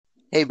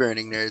Hey,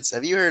 Burning Nerds,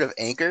 have you heard of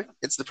Anchor?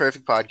 It's the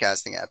perfect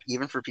podcasting app,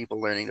 even for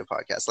people learning to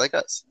podcast like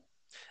us.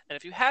 And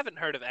if you haven't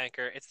heard of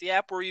Anchor, it's the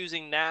app we're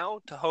using now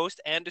to host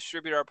and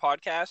distribute our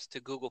podcast to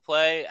Google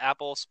Play,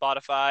 Apple,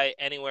 Spotify,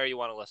 anywhere you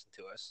want to listen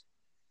to us.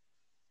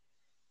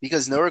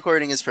 Because no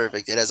recording is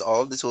perfect, it has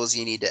all of the tools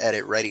you need to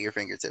edit right at your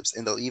fingertips,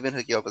 and they'll even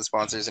hook you up with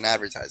sponsors and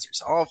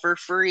advertisers, all for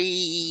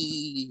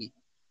free.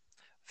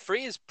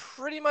 Free is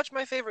pretty much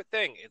my favorite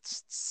thing.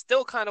 It's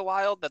still kind of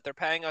wild that they're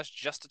paying us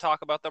just to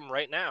talk about them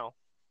right now.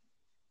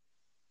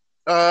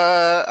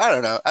 I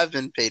don't know. I've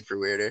been paid for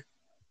weirder.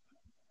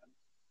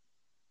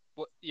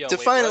 To Wait,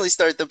 finally what?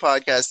 start the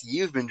podcast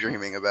you've been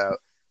dreaming about,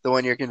 the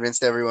one you're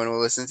convinced everyone will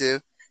listen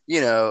to.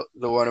 You know,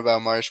 the one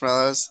about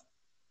marshmallows.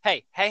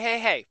 Hey.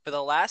 For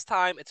the last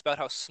time, it's about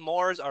how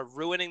s'mores are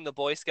ruining the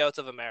Boy Scouts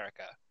of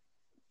America.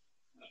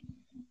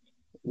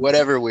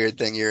 Whatever weird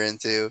thing you're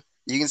into,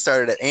 you can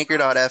start it at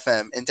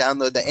anchor.fm and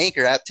download the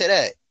Anchor app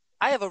today.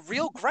 I have a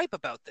real gripe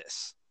about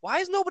this. Why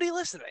is nobody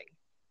listening?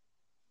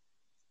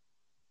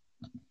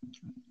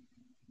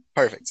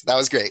 Perfect. That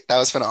was great. That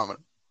was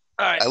phenomenal.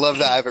 All right. I love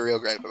that I have a real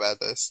gripe about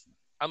this.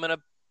 I'm going to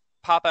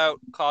pop out,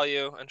 call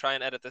you, and try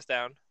and edit this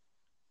down.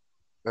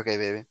 Okay,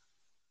 baby.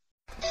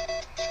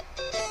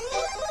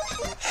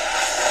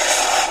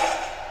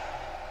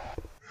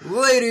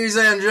 Ladies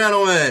and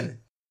gentlemen,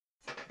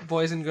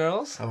 Boys and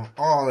girls, of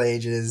all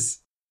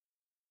ages,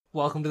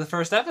 welcome to the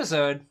first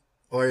episode.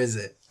 or is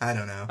it? I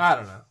don't know. I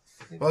don't know.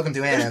 Welcome to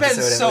an There's episode.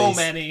 been at so least.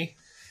 many,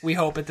 we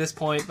hope at this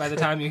point, by the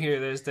time you hear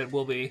this, that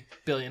we'll be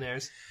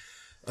billionaires.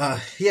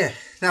 Yeah,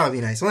 that would be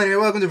nice. Well, anyway,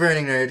 welcome to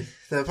Burning Nerd,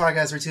 the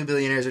podcast where two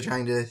billionaires are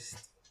trying to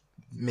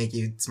make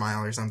you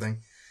smile or something.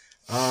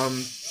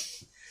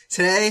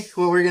 Today,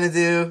 what we're gonna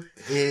do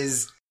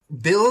is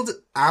build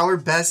our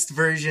best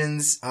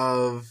versions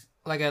of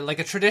Like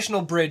a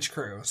traditional bridge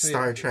crew. So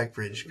Star Trek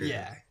bridge crew.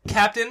 Yeah.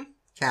 Captain,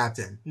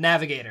 Captain,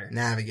 navigator,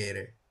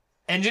 navigator,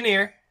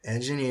 engineer,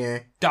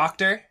 engineer,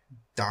 doctor,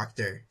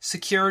 doctor,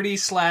 security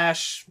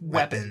 /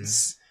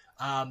 weapons.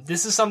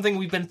 This is something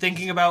we've been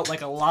thinking about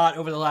like a lot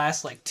over the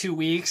last 2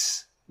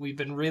 weeks. We've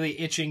been really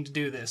itching to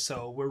do this,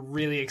 so we're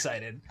really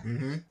excited.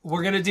 Mm-hmm.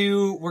 We're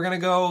gonna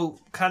go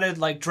kind of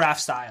like draft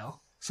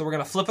style. So we're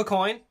gonna flip a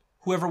coin.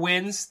 Whoever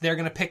wins, they're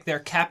gonna pick their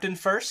captain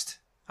first.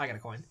 I got a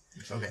coin.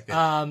 Okay,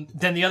 good.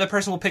 Then the other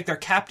person will pick their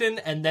captain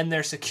and then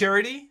their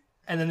security.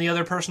 And then the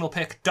other person will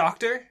pick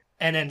doctor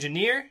and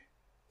engineer.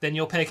 Then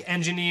you'll pick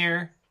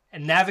engineer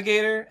and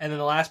navigator. And then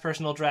the last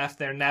person will draft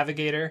their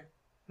navigator.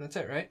 That's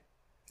it, right?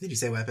 Did you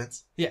say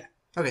weapons? Yeah.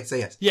 Okay, so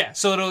yes. Yeah,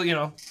 so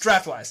it'll,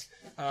 draft-wise.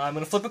 I'm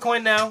going to flip a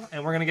coin now,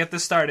 and we're going to get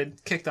this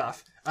started, kicked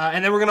off.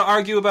 And then we're going to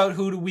argue about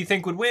who do we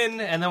think would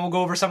win, and then we'll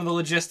go over some of the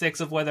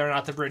logistics of whether or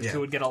not the bridge crew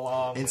would get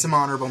along. And some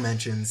honorable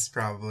mentions,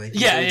 probably.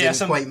 Yeah,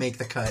 Didn't quite make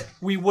the cut.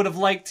 We would have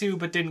liked to,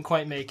 but didn't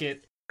quite make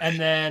it. And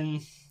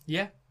then,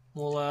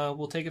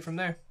 we'll take it from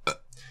there.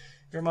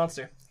 You're a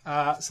monster.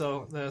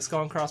 So the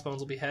skull and crossbones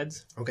will be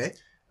heads. Okay.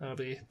 It'll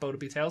be bow to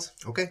be tails.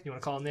 Okay. You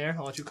want to call in there?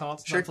 I'll let you call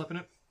it. Sure. I'm flipping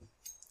it.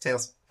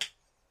 Tails.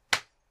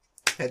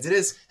 Heads it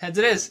is. Heads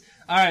it is.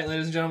 All right,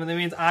 ladies and gentlemen, that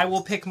means I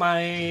will pick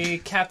my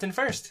captain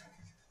first,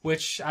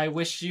 which I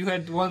wish you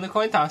had won the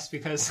coin toss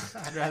because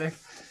I'd rather.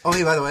 Oh,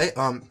 hey, by the way,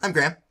 I'm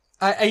Graham.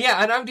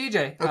 Yeah, and I'm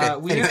DJ. Okay,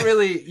 We anyway. didn't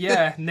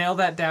really, nail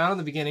that down in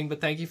the beginning,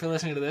 but thank you for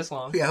listening to this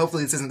long. Yeah,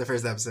 hopefully this isn't the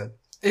first episode.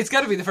 It's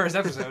got to be the first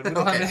episode. We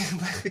don't Okay.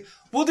 have to,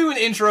 we'll do an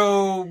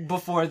intro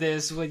before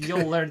this.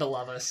 You'll learn to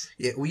love us.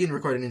 Yeah, we can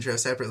record an intro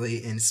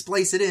separately and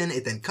splice it in,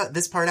 and then cut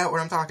this part out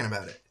where I'm talking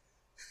about it.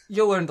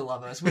 You'll learn to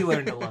love us. We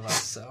learn to love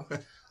us. So,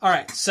 all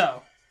right.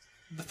 So,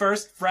 the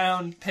first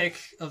round pick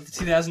of the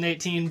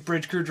 2018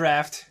 Bridge Crew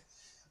Draft.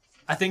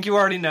 I think you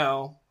already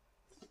know.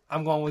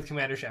 I'm going with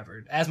Commander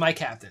Shepard as my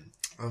captain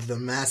Of the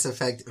Mass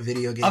Effect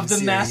video game of the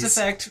series.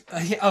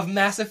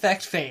 Mass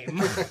Effect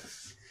fame.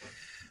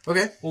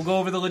 Okay. We'll go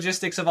over the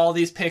logistics of all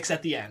these picks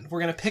at the end.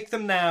 We're gonna pick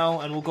them now,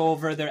 and we'll go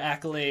over their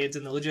accolades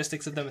and the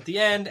logistics of them at the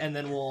end, and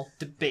then we'll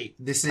debate.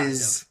 This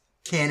is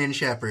Canon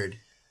Shepard.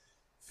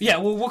 Yeah,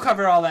 we'll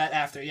cover all that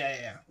after.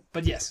 Yeah.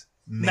 But yes,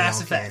 Mass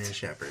Male Effect. Canon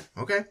Shepard.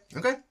 Okay.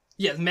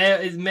 Yeah,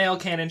 male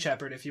Canon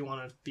Shepard, if you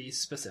want to be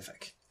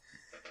specific.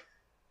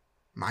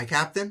 My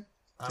captain?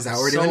 Is I'm that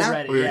what we're so doing now?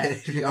 ready, We're yeah.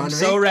 ready on I'm to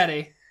so me?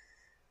 ready.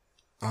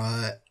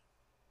 I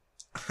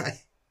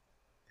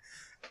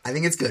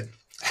think it's good.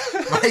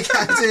 My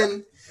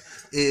captain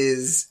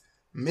is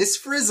Miss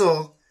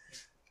Frizzle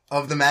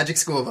of the Magic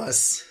School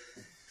Bus.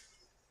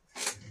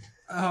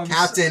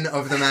 Captain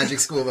of the Magic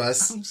School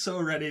Bus. I'm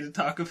so ready to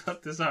talk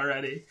about this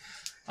already.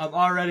 I'm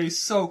already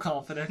so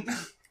confident.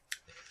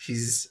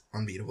 She's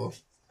unbeatable.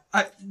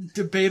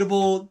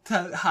 Debatable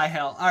to high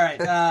hell. All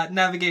right,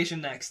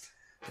 navigation next.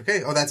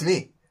 Okay, oh, that's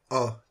me.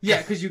 Oh. Yeah,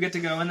 because you get to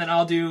go, and then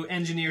I'll do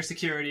engineer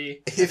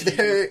security. If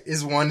there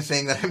is one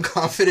thing that I'm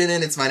confident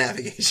in, it's my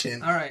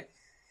navigation. All right.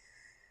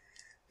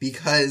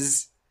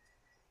 Because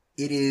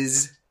it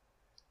is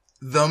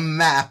the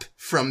map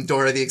from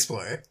Dora the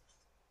Explorer.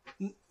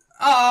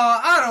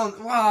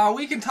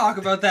 we can talk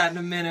about that in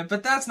a minute,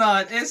 but it's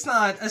not a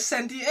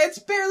sentient, it's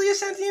barely a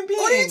sentient being.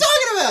 What are you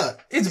talking about?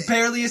 It's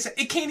barely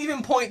it can't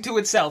even point to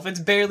itself. It's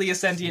barely a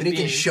sentient being. But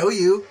it can show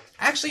you.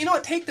 Actually, you know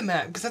what? Take the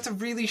map, because that's a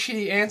really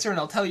shitty answer, and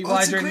I'll tell you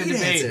why during the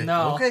debate. Answer.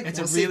 No, okay, it's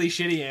a really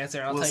shitty answer,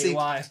 and I'll tell you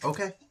why.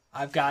 Okay.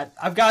 I've got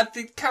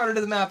the counter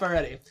to the map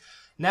already.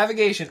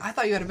 Navigation. I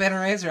thought you had a better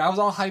answer. I was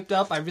all hyped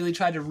up. I really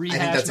tried to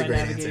rehash my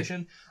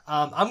navigation.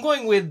 I'm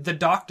going with the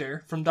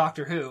Doctor from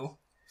Doctor Who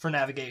for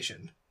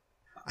navigation.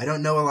 I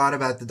don't know a lot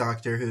about the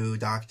Doctor Who the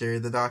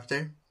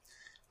Doctor.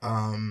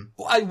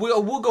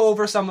 We'll go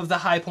over some of the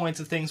high points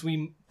of things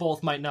we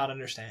both might not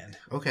understand.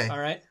 Okay. All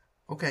right?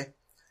 Okay. I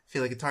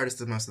feel like the TARDIS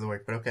does most of the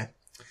work, but okay.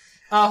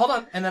 Hold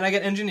on. And then I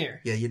get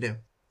engineer. Yeah, you do.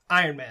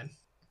 Iron Man.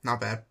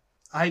 Not bad.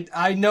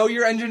 I know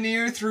you're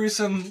engineer through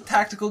some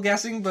tactical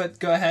guessing, but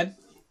go ahead.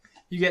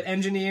 You get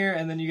engineer,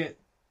 and then you get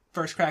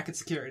first crack at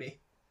security.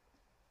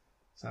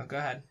 So go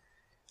ahead.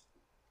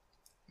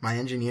 My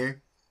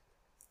engineer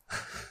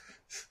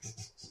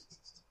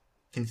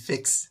can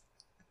fix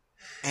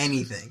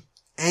anything.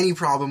 Any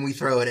problem we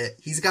throw at it,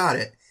 he's got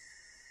it.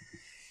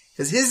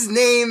 Because his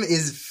name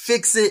is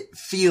Fix-It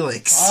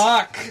Felix.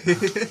 Fuck!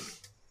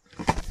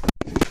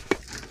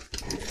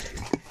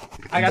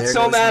 I got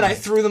so mad I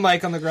threw the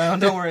mic on the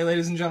ground. Don't worry,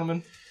 ladies and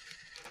gentlemen.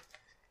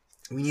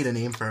 We need a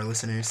name for our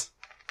listeners.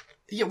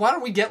 Yeah, why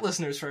don't we get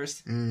listeners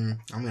first? I'm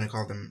gonna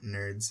call them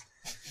nerds.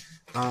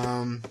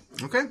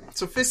 Okay,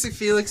 so Fix-It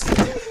Felix.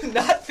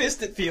 Not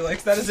Fist-It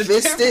Felix, that is a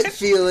Fist-It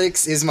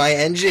Felix is my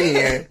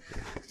engineer.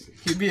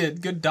 He'd be a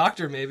good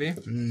doctor, maybe.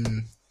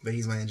 But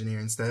he's my engineer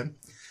instead.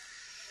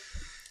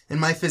 And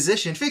my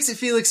physician, Fix-It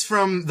Felix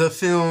from the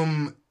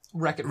film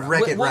Wreck-It Ralph.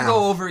 Wreck-It We'll Ralph.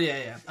 go over,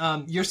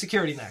 yeah. Your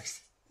security next.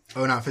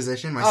 Oh, not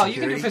physician? My security?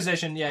 security? You can do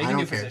physician, yeah, you can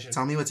do physician.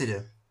 Tell me what to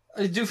do.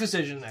 Do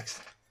physician next.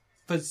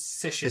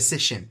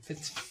 Physician.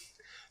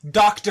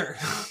 Doctor.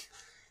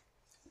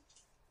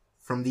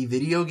 From the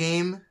video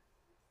game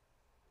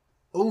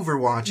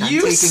Overwatch, I'm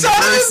you taking son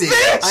Mercy. Of a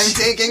bitch! I'm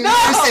taking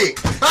Mercy.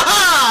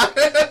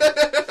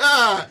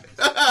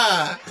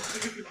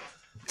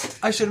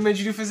 I should have made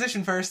you do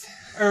physician first.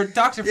 Or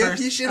doctor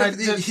first. You should have.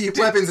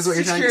 Weapons is what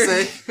you're trying to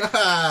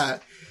say.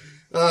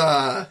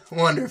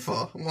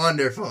 Wonderful.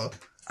 Wonderful.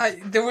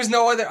 There was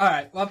no other...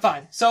 Alright, well,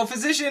 fine. So,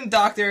 physician,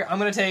 doctor, I'm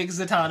gonna take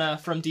Zatanna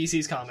from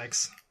DC's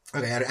comics.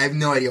 Okay, I have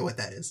no idea what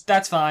that is.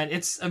 That's fine.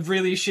 It's a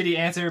really shitty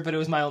answer, but it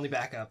was my only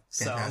backup.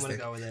 So, Fantastic. I'm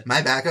gonna go with it.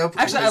 My backup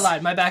Actually, I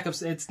lied. My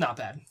backup's... It's not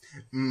bad.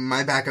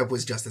 My backup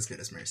was just as good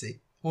as Mercy.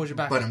 What was your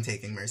backup? But I'm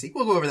taking Mercy.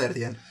 We'll go over that at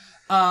the end.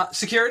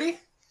 Security?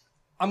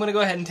 I'm gonna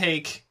go ahead and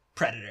take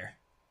Predator.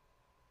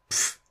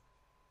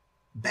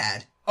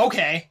 Bad.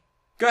 Okay.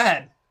 Go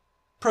ahead.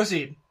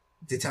 Proceed.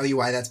 To tell you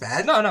why that's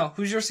bad? No.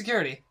 Who's your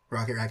security?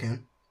 Rocket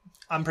Raccoon.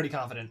 I'm pretty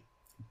confident.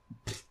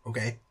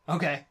 Okay.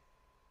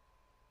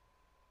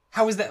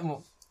 How is that?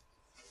 Well,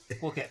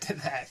 we'll get to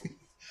that.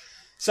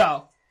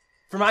 So,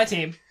 for my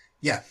team,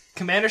 yeah,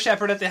 Commander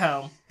Shepard at the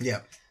helm.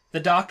 Yeah. The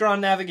Doctor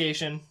on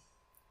navigation.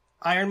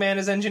 Iron Man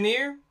as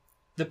engineer.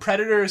 The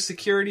Predator is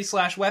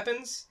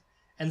security/weapons.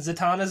 And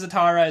Zatanna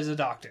Zatara is a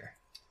doctor.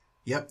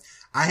 Yep.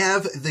 I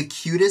have the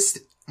cutest,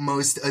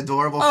 most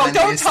adorable,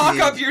 don't talk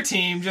up your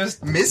team,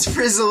 just... Miss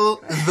Frizzle,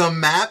 The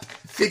Map,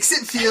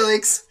 Fix-It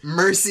Felix,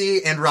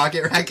 Mercy, and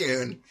Rocket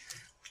Raccoon.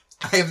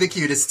 I have the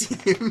cutest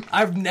team.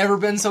 I've never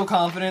been so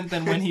confident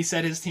than when he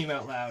said his team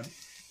out loud.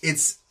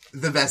 It's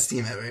the best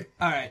team ever.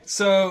 Alright,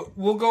 so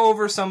we'll go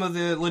over some of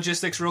the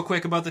logistics real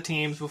quick about the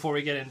teams before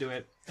we get into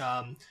it.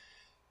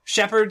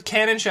 Shepard,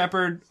 Canon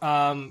Shepard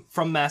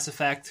from Mass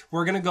Effect.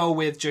 We're going to go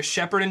with just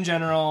Shepard in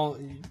general.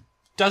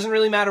 Doesn't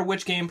really matter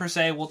which game per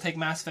se. We'll take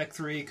Mass Effect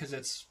 3 because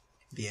it's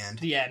the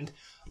end.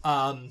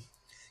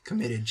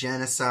 Committed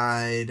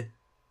genocide.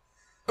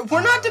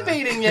 We're not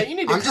debating yet. You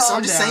need to calm down.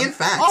 I'm just saying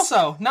facts.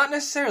 Also, not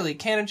necessarily.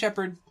 Canon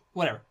Shepard,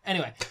 whatever.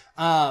 Anyway,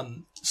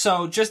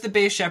 so just the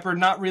base Shepard,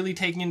 not really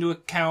taking into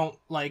account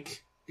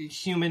like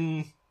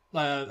human,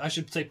 I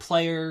should say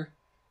player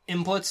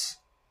inputs.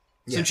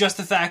 So just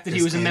the fact that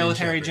he was a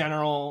military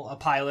general, a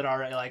pilot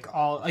already,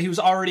 he was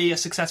already a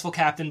successful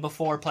captain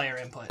before player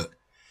input.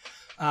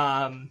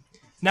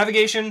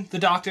 Navigation, the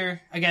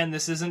Doctor. Again,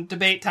 this isn't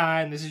debate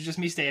time. This is just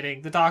me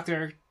stating the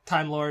Doctor,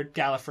 Time Lord,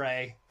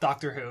 Gallifrey,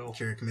 Doctor Who.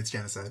 Sure, commits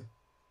genocide.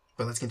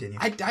 But let's continue.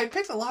 I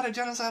picked a lot of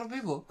genocidal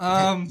people.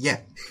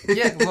 Yeah.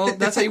 Yeah, well,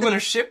 that's how you win a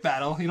ship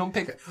battle. You don't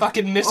pick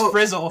fucking Miss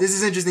Frizzle. This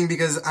is interesting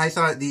because I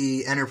thought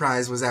the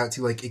Enterprise was out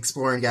to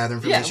explore and gather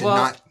information,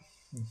 not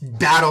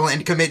battle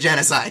and commit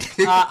genocide.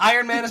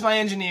 Iron Man is my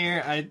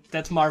engineer.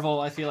 That's Marvel.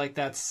 I feel like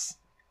that's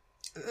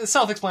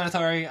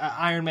self-explanatory.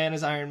 Iron Man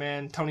is Iron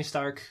Man. Tony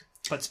Stark.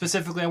 But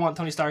specifically, I want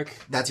Tony Stark.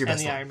 That's your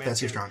best one. Iron Man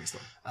That's your strongest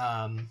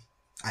one.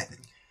 I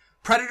think.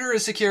 Predator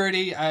is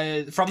security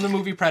from the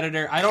movie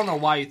Predator. I don't know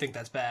why you think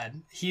that's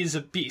bad. He's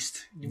a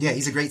beast. Yeah,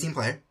 he's a great team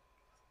player.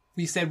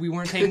 We said we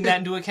weren't taking that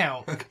into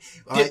account.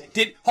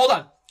 Okay. Hold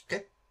on.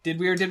 Okay. Did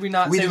we or did we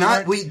not? We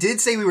did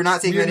say we were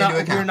not taking that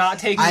into account. We're not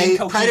taking in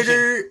cohesion.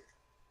 Predator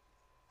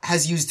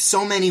has used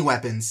so many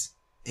weapons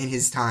in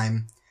his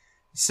time.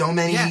 So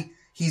many. Yeah.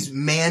 He's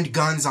manned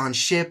guns on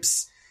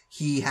ships.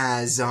 He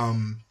has,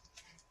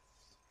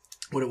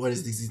 what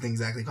is these things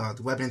exactly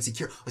called? Weapon and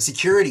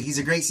security. He's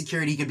a great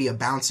security. He could be a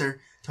bouncer.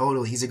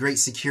 Totally. He's a great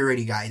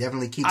security guy. He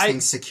definitely keeps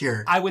things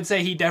secure. I would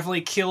say he definitely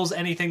kills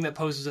anything that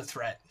poses a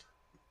threat.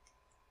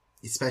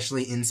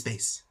 Especially in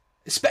space.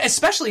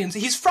 Especially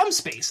he's from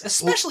space.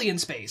 Especially in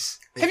space.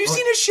 Have you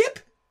seen his ship?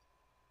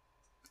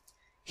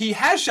 He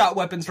has shot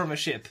weapons from a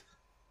ship.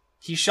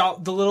 He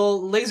shot the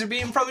little laser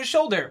beam from his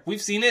shoulder.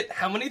 We've seen it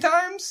how many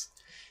times?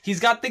 He's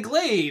got the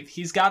glaive.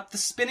 He's got the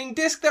spinning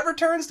disc that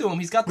returns to him.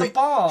 He's got the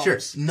bombs. Sure.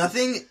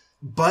 Nothing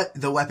but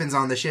the weapons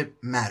on the ship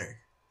matter.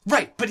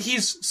 Right, but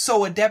he's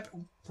so adept.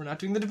 We're not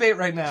doing the debate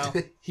right now.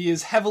 He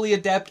is heavily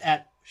adept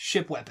at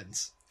ship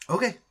weapons.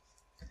 Okay.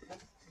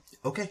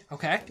 Okay,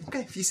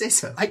 if you say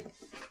so.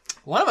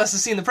 One of us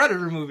has seen the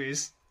Predator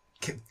movies.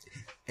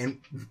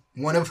 And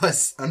one of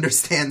us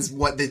understands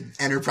what the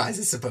Enterprise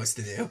is supposed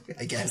to do,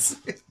 I guess.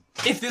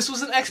 If this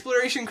was an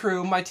exploration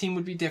crew, my team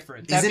would be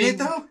different. Isn't it,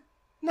 though?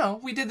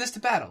 No, we did this to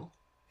battle.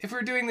 If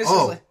we're doing this...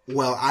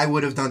 well, I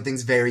would have done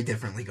things very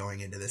differently going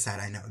into this had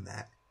I known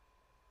that.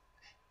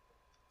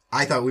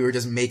 I thought we were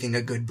just making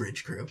a good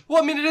bridge crew.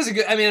 Well, I mean, it is a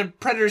good... I mean,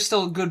 Predator is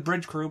still a good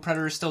bridge crew.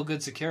 Predator is still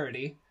good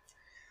security.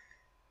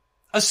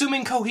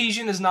 Assuming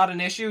cohesion is not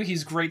an issue,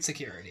 he's great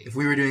security. If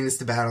we were doing this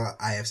to battle,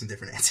 I have some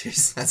different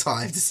answers. That's all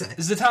I have to say.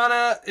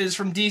 Zatanna is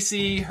from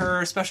DC.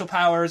 Her special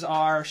powers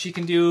are she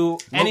can do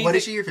anything. What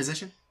is she, your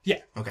physician? Yeah.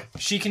 Okay.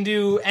 She can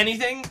do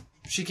anything.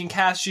 She can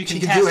cast... She can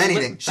do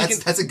anything.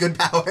 That's a good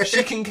power.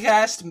 She can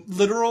cast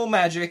literal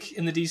magic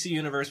in the DC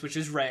universe, which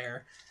is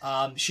rare.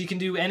 She can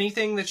do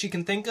anything that she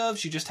can think of.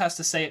 She just has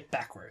to say it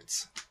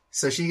backwards.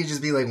 So she could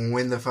just be like,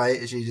 win the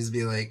fight. She'd just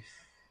be like...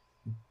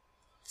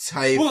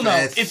 Well,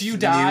 no. If you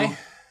die,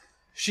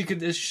 she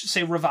could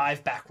say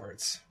revive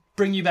backwards.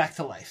 Bring you back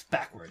to life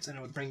backwards, and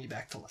it would bring you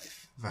back to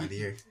life.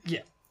 Revive.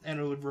 Yeah, and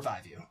it would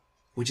revive you.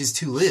 Which is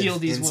to live Heal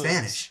these in wounds.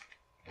 Spanish.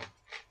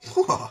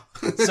 So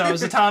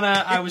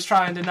Zatanna, I was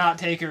trying to not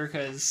take her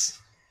because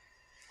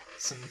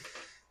some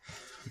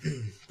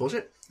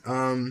bullshit.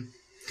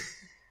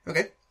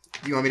 Okay.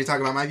 Do you want me to talk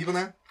about my people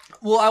now?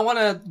 Well, I want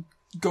to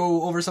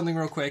go over something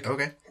real quick.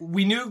 Okay.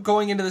 We knew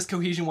going into this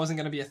cohesion wasn't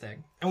going to be a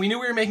thing, and we knew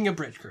we were making a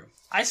bridge crew.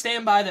 I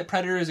stand by that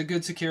Predator is a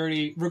good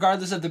security,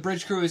 regardless if the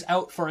bridge crew is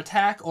out for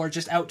attack or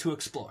just out to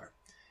explore.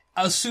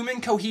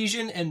 Assuming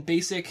cohesion and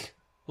basic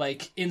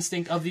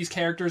instinct of these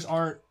characters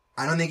aren't.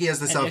 I don't think he has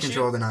the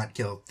self-control to not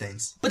kill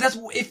things. But that's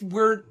if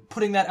we're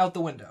putting that out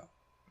the window.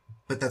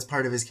 But that's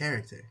part of his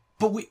character.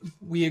 But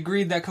we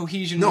agreed that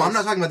cohesion. No, I'm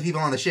not talking about the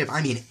people on the ship.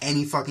 I mean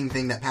any fucking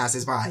thing that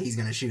passes by, he's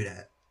gonna shoot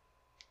at.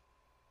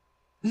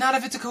 Not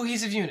if it's a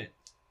cohesive unit.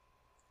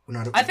 We're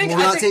not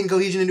taking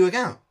cohesion into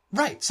account.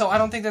 Right, so I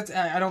don't think that's...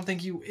 I don't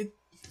think you...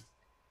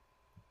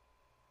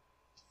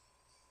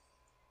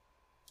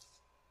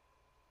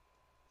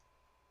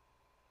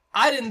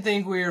 I didn't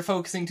think we were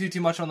focusing too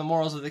much on the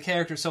morals of the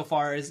character so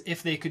far as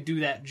if they could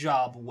do that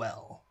job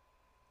well.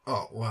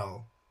 Oh,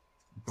 well...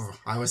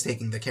 I was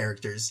taking the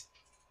character's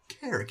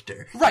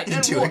character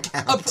into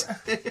account.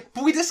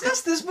 But we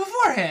discussed this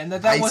beforehand,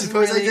 that I wasn't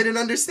suppose really... I didn't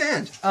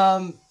understand.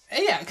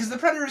 Yeah, because the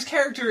Predator's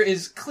character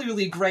is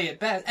clearly gray at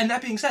best. And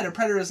that being said, a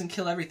Predator doesn't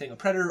kill everything. A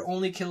Predator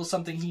only kills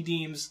something he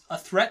deems a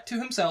threat to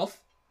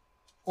himself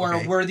or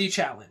a worthy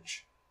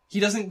challenge. He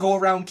doesn't go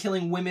around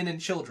killing women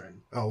and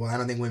children. Oh, well, I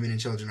don't think women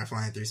and children are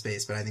flying through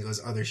space, but I think those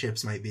other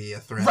ships might be a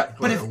threat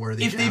or a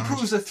worthy challenge. If they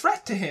pose a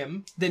threat to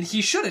him, then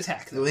he should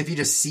attack them. Well, if he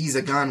just sees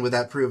a gun, would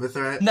that prove a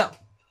threat? No.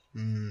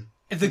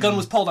 If the gun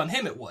was pulled on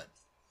him, it would.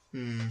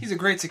 He's a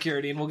great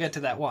security, and we'll get to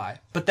that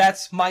why. But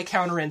that's my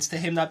counterance to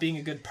him not being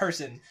a good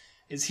person.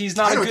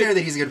 I don't care that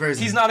he's a good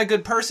person. He's not a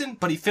good person,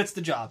 but he fits the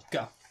job.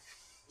 Go.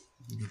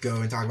 Go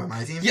and talk about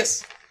my team?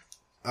 Yes.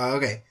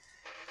 Okay.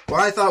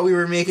 Well, I thought we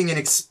were making an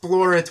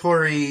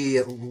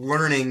exploratory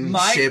learning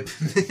ship.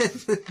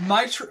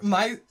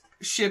 My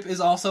ship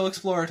is also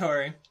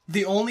exploratory.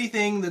 The only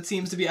thing that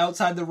seems to be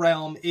outside the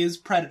realm is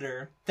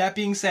Predator. That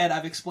being said,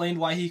 I've explained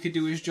why he could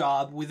do his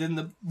job within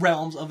the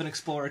realms of an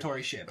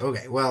exploratory ship.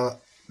 Okay,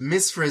 well,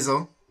 Miss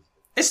Frizzle...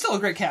 It's still a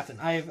great captain.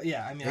 I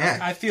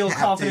feel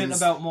confident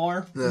about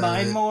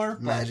mine more.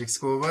 But... Magic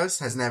School Bus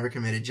has never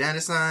committed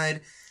genocide.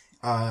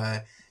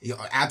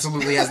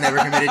 Absolutely has never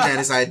committed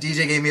genocide.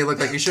 DJ gave me a look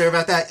like, you sure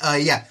about that?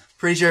 Yeah,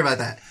 pretty sure about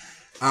that.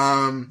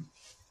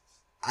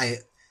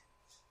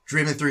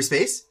 Driven through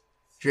space.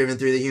 Driven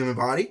through the human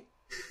body.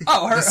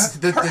 Oh, her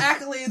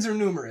accolades are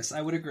numerous,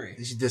 I would agree.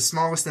 The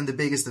smallest and the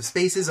biggest of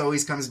spaces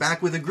always comes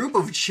back with a group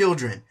of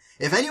children.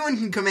 If anyone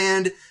can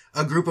command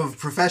a group of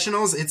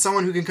professionals, it's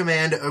someone who can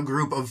command a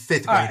group of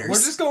fifth graders. Alright, we're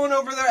just going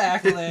over their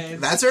accolades.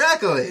 That's her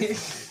accolade.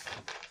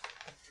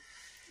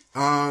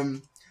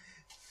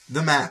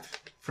 The map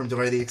from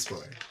Dora the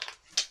Explorer.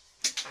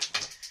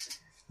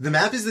 The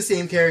map is the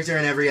same character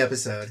in every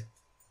episode,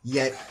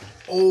 yet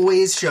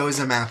always shows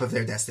a map of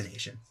their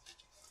destination.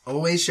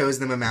 Always shows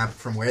them a map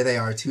from where they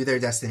are to their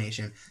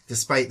destination,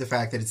 despite the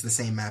fact that it's the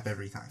same map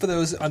every time. For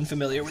those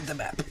unfamiliar with the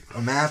map.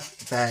 A map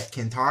that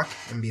can talk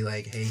and be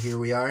like, hey, here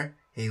we are.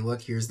 hey,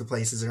 look, here's the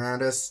places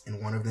around us,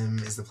 and one of them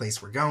is the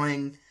place we're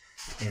going,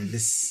 and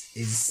this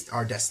is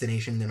our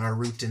destination and our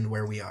route and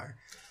where we are.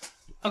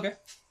 Okay.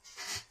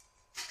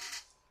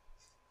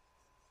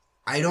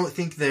 I don't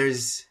think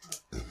there's...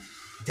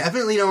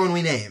 Definitely no one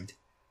we named.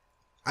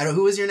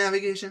 Who was your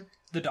navigation?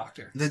 The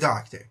Doctor. The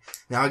Doctor.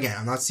 Now, again,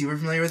 I'm not super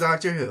familiar with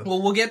Doctor Who.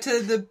 Well, we'll get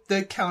to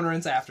the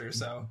counterance after,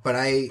 so... But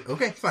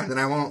okay, fine, then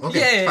I won't...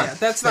 Okay, fine. Yeah,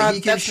 that's but not...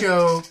 he can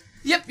show...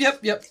 Yep.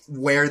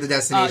 Where the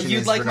destination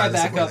you'd is, like my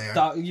regardless of where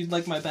backup. they are. You'd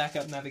like my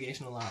backup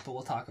navigation a lot, but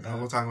we'll talk about it.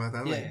 We'll talk about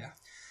that later. Yeah.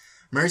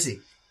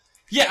 Mercy.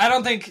 Yeah, I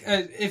don't think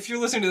if you're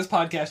listening to this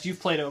podcast, you've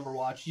played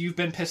Overwatch. You've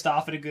been pissed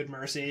off at a good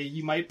Mercy.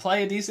 You might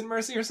play a decent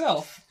Mercy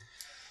yourself.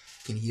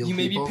 Can heal You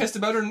people. may be pissed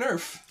about her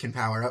nerf. Can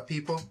power up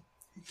people.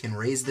 Can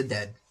raise the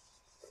dead.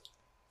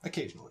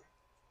 Occasionally.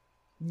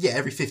 Yeah,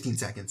 every 15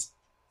 seconds.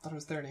 I thought it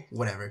was 30.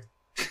 Whatever.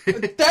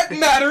 That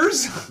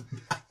matters!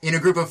 In a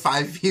group of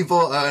 5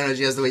 people, no,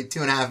 she has to wait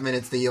 2.5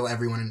 minutes to heal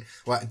everyone.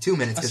 2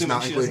 minutes, because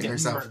not Assuming she including doesn't get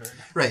herself. murdered.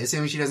 Right,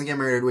 assuming she doesn't get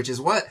murdered, which is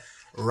what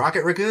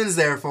Rocket Raccoon's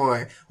there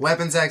for.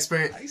 Weapons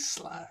expert. Nice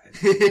slide.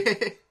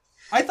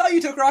 I thought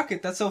you took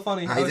Rocket. That's so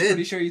funny. I was did.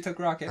 pretty sure you took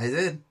Rocket. I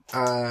did.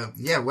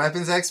 Yeah,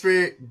 weapons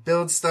expert,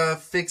 builds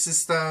stuff,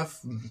 fixes stuff,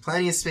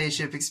 plenty of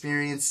spaceship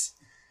experience.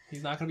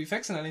 He's not going to be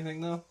fixing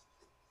anything, though.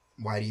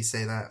 Why do you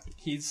say that?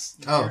 He's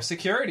Oh. your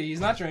security. He's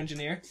not your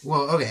engineer.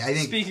 Well, okay, I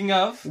think Speaking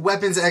of,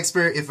 weapons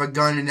expert, if a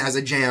gun has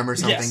a jam or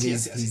something,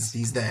 Yes.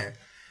 he's there.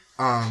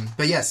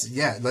 But yes,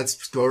 yeah,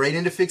 let's go right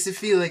into Fix It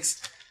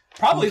Felix.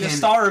 probably Who the can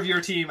star of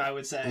your team, I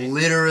would say.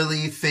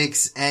 Literally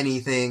fix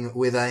anything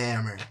with a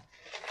hammer.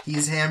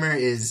 His hammer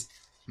is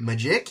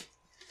magic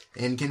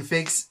and can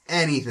fix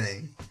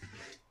anything.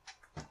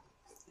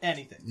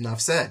 Anything. Enough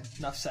said.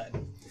 Enough said.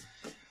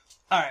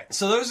 Alright,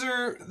 so those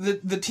are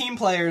the team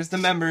players, the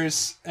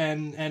members,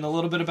 and a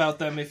little bit about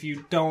them if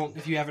you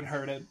haven't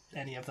heard of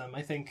any of them.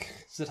 I think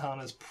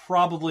Zatanna is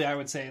probably, I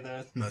would say,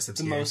 the Most the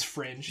obscure. most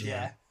fringe,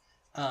 yeah.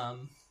 Yeah.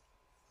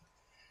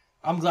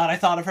 I'm glad I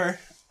thought of her.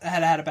 I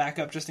had a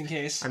backup just in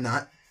case. I'm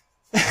not.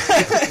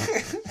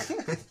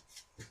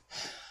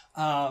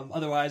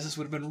 Otherwise, this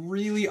would have been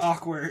really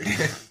awkward.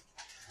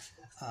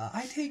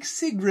 I take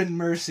Sigrun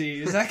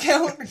Mercy. Does that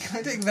count? Can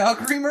I take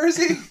Valkyrie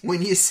Mercy?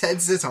 When you said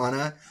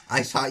Zatanna,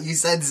 I thought you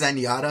said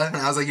Zenyatta, and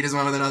I was like, you just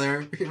went with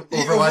another Overwatch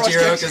Overwatch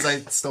hero character. because I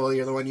stole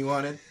the other one you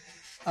wanted.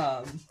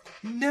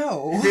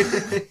 No.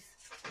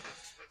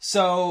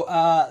 So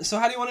how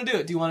do you want to do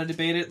it? Do you want to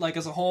debate it like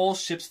as a whole,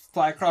 ships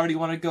fly across, or do you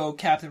want to go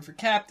captain for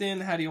captain?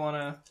 How do you want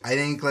to... I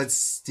think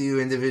let's do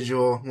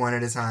individual one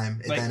at a time.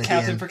 And Like then at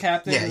captain the end, for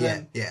captain? Yeah, and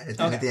then... yeah. And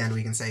then Okay. at the end,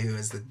 we can say who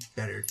is the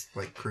better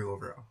crew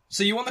overall.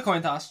 So you won the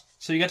coin toss,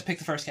 so you got to pick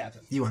the first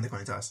captain. You won the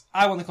coin toss.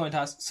 I won the coin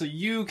toss, so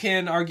you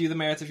can argue the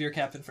merits of your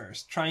captain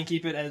first. Try and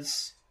keep it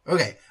as...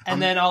 Okay.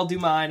 And then I'll do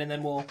mine, and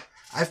then we'll...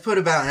 I've put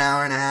about an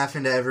hour and a half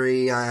into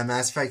every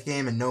Mass Effect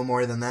game, and no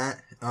more than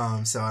that.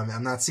 So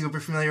I'm not super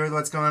familiar with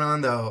what's going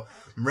on, though.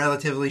 I'm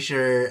relatively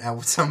sure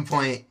at some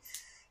point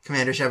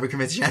Commander Shepard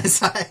commits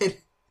genocide.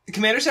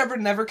 Commander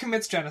Shepard never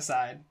commits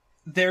genocide.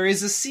 There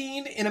is a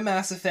scene in a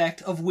Mass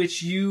Effect of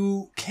which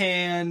you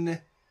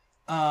can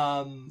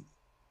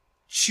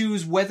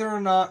choose whether or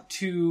not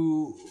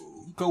to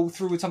go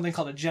through with something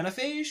called a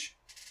genophage.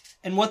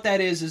 And what that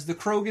is the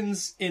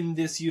Krogans in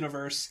this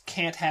universe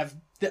can't have...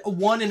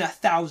 1 in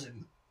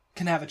 1,000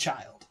 can have a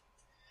child.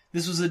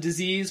 This was a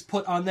disease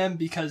put on them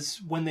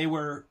because when they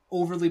were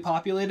overly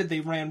populated, they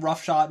ran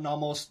roughshod and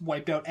almost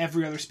wiped out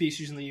every other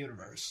species in the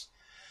universe.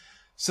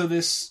 So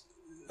this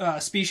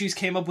species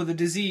came up with a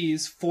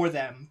disease for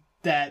them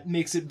that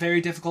makes it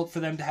very difficult for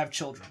them to have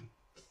children.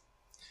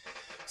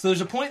 So there's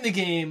a point in the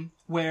game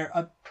where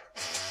a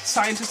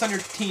scientist on your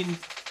team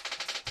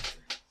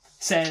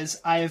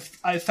says, I've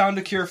found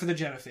a cure for the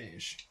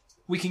genophage.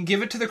 We can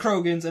give it to the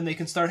Krogans and they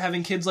can start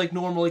having kids like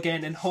normal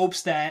again in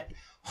hopes that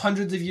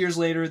hundreds of years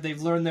later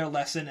they've learned their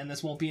lesson and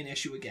this won't be an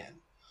issue again.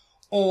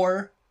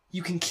 Or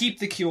you can keep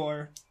the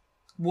cure,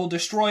 we'll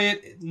destroy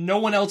it, no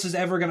one else is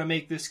ever going to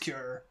make this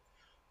cure.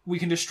 We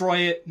can destroy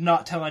it,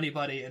 not tell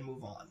anybody, and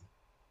move on.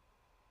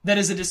 That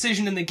is a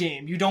decision in the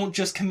game. You don't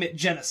just commit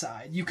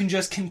genocide. You can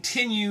just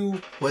continue...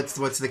 What's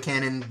the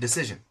canon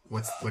decision?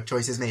 What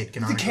choice is made? The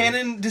Canonically?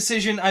 canon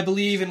decision, I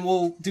believe, and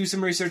we'll do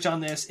some research on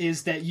this,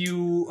 is that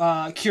you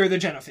cure the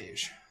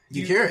genophage.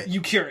 You cure it. You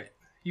cure it.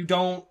 You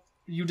don't...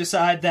 You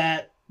decide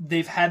that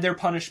they've had their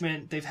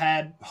punishment, they've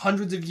had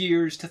hundreds of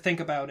years to think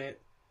about it,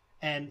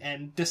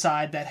 and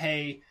decide that,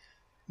 hey,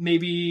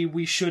 maybe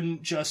we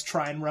shouldn't just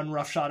try and run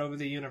roughshod over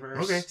the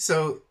universe. Okay,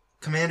 so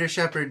Commander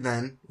Shepard,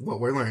 then, what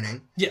we're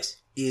learning, Yes.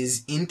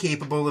 is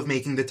incapable of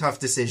making the tough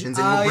decisions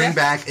and will bring yeah.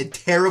 back a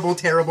terrible,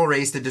 terrible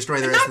race to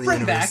destroy the rest Not of the bring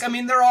universe. back. I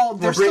mean, they're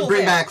bring still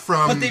there. back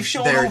from But they've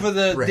shown their- over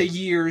the right.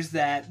 years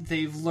that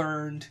they've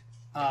learned...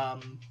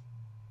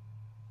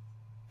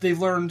 they've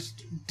learned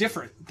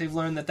different. They've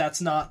learned that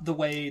that's not the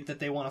way that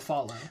they want to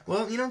follow.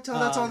 Well,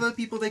 that's all the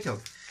people they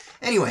killed.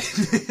 Anyway.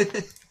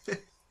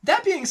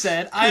 That being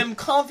said, I am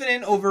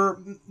confident over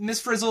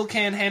Miss Frizzle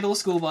can handle a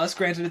school bus.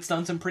 Granted, it's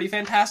done some pretty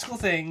fantastical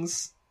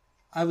things.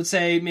 I would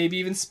say maybe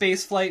even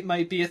space flight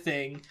might be a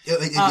thing. Yeah,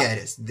 it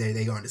is.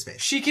 They go into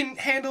space. She can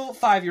handle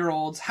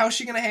 5-year-olds. How's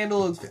she going to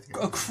handle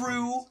a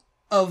crew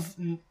of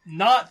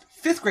not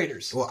 5th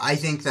graders? Well, I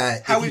think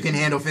that if you can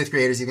handle 5th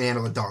graders, you can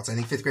handle adults. I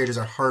think 5th graders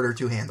are harder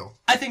to handle.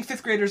 I think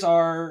 5th graders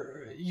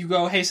are, you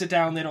go, hey, sit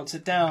down, they don't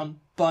sit down.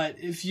 But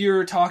if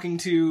you're talking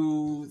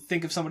to,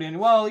 think of somebody, and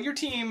well, your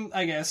team,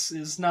 I guess,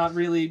 is not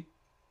really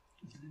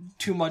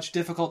too much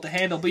difficult to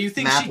handle. But you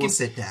think Map she will can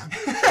sit down.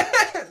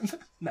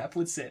 Map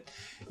would sit.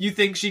 You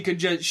think she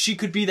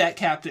could be that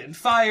captain?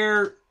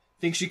 Fire.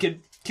 Think she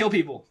could kill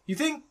people? You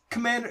think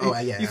Commander? Oh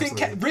yeah, you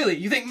think absolutely.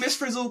 You think Miss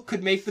Frizzle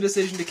could make the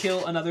decision to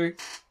kill another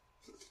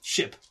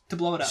ship to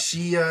blow it up?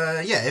 She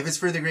if it's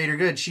for the greater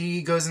good,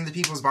 she goes into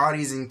people's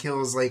bodies and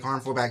kills like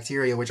harmful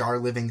bacteria, which are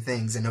living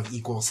things and of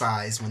equal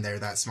size when they're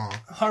that small.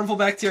 Harmful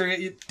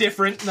bacteria,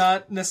 different,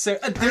 not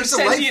necessarily. They're It's a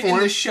life sentient in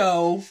form. the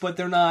show, but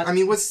they're not. I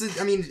mean,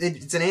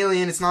 it's an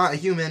alien. It's not a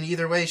human.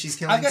 Either way, she's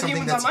killing I've got something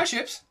humans that's. on my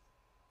ships.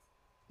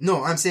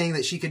 No, I'm saying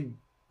that she could.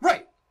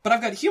 Right, but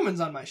I've got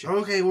humans on my ship.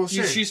 Okay, well,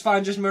 sure. She's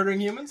fine just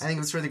murdering humans? I think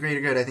if it's for the greater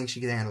good, I think she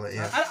could handle it,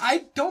 yeah.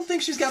 I don't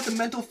think she's got the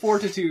mental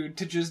fortitude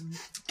to just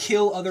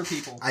kill other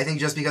people. I think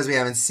just because we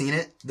haven't seen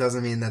it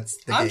doesn't mean that's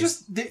the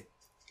case.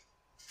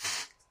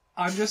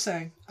 I'm just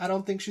saying. I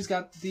don't think she's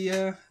got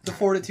the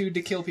fortitude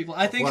to kill people.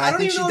 I don't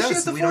even know if she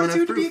has the We don't have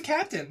fortitude to be a proof.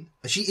 captain.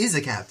 She is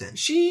a captain.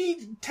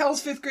 She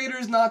tells 5th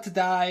graders not to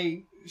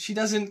die. She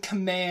doesn't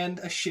command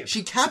a ship.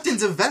 She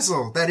captains a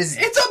vessel that is...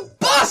 It's a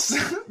bus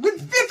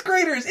with 5th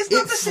graders. It's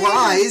not the same. It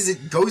flies.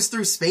 It goes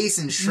through space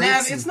and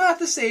shrinks. It's not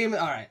the same. All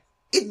right.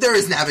 There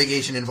is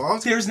navigation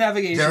involved. There's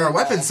navigation. There are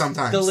involved. weapons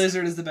sometimes. The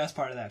lizard is the best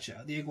part of that show.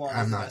 The iguana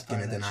I'm is the not best part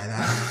going to of that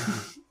deny show.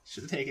 that.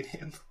 Should have taken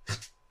him.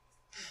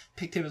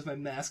 Picked him as my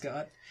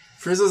mascot.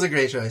 Frizzle's a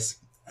great choice.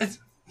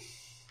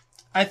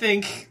 I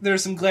think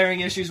there's some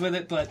glaring issues with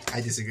it, but I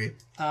disagree.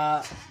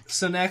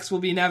 so next will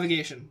be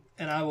navigation,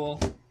 and I will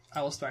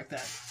strike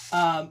that.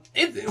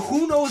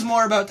 Who knows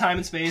more about time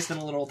and space than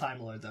a literal Time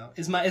Lord, though?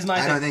 Is my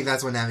I don't think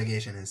that's what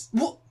navigation is.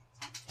 Well,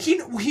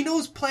 he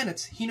knows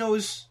planets. He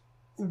knows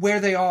where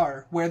they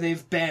are, where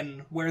they've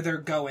been, where they're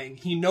going.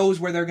 He knows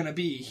where they're going to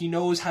be. He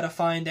knows how to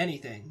find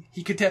anything.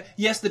 He could tell.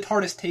 Yes, the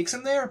TARDIS takes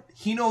him there.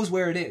 He knows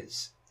where it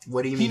is.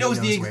 What do you mean he knows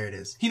where it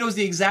is? He knows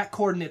the exact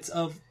coordinates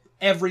of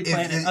every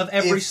planet, of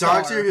every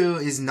star. If Doctor Who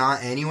is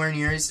not anywhere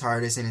near his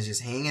TARDIS and is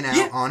just hanging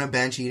out on a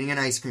bench eating an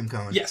ice cream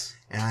cone, yes.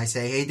 And I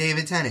say, hey,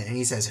 David Tennant, and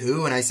he says,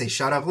 who? And I say,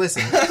 shut up,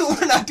 listen.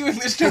 We're not doing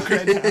this joke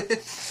right now.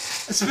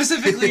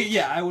 Specifically,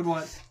 yeah, I would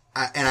want...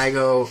 and I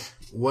go,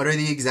 what are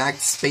the exact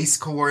space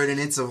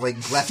coordinates of,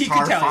 like, Left He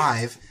Tar could tell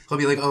 5? He'll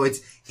be like, oh, it's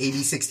AD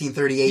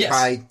 1638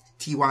 by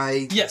TY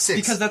 6. Yes,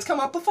 because that's come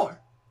up before.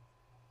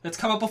 That's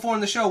come up before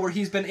in the show where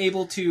he's been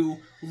able to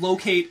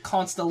locate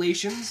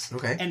constellations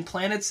and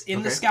planets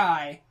in the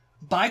sky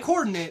by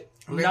coordinate,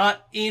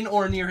 not in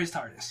or near his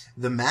TARDIS.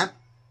 The map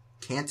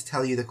can't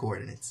tell you the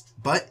coordinates,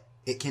 but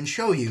it can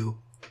show you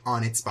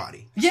on its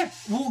body. Yeah,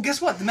 well,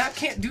 guess what? The map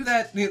can't do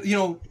that. You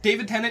know,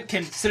 David Tennant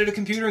can sit at a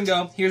computer and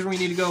go, here's where we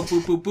need to go,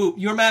 boop, boop, boop.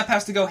 Your map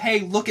has to go, hey,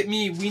 look at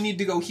me, we need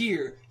to go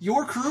here.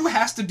 Your crew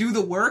has to do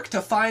the work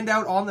to find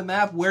out on the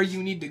map where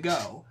you need to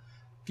go.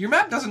 If your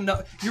map doesn't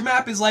know, your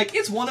map is like,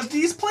 it's one of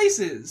these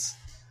places.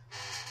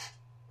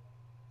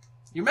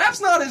 Your map's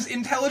not as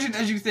intelligent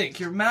as you think.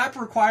 Your map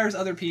requires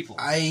other people.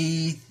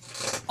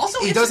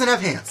 It doesn't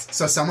have hands,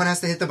 so someone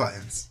has to hit the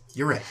buttons.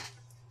 You're right.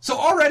 So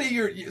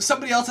already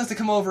somebody else has to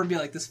come over and be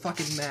like, this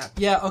fucking map.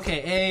 Yeah,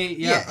 okay,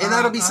 and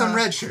that'll be some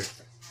red shirt.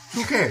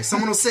 Who cares?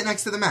 Someone will sit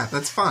next to the map.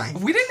 That's fine.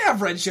 We didn't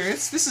have red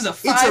shirts. This is a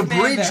It's a five-man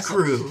bridge vessel.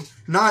 crew,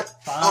 not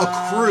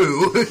a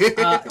crew.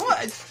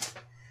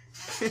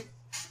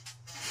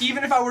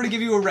 Even if I were to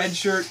give you a red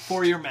shirt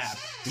for your map.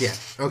 Yeah,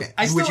 okay.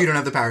 Which you don't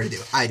have the power to do.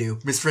 I do.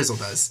 Miss Frizzle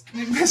does.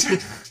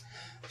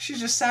 She's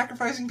just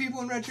sacrificing people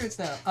in red shirts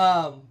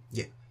now.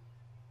 Yeah.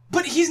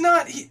 But he's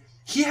not...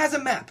 He has a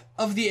map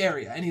of the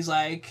area, and he's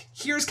like,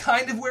 here's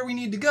kind of where we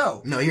need to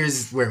go. No,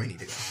 here's where we need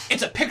to go.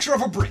 It's a picture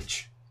of a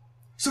bridge.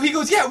 So he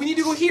goes, yeah, we need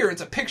to go here.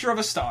 It's a picture of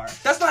a star.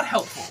 That's not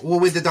helpful. Well,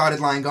 with the dotted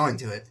line going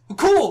to it.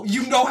 Cool.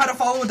 You know how to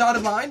follow a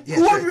dotted line? Yeah,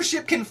 Who sure. on your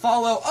ship can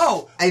follow...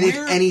 Oh, I think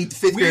any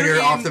fifth grader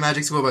in- off the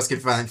Magic School Bus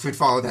could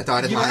follow that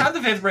dotted You line. don't have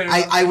the fifth grader.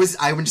 I was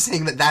just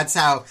saying that's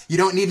how... You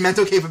don't need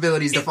mental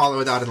capabilities to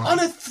follow a dotted line.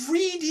 On a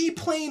 3D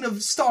plane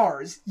of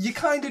stars, you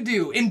kind of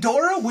do. In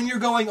Dora, when you're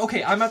going,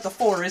 okay, I'm at the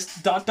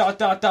forest, ...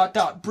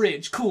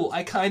 bridge, cool,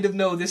 I kind of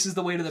know this is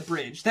the way to the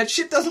bridge. That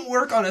shit doesn't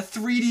work on a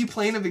 3D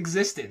plane of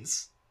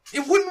existence.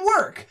 It wouldn't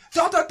work. ...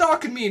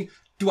 could mean,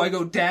 do I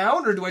go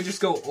down or do I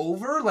just go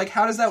over? Like,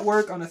 how does that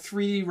work on a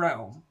 3D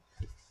realm? ...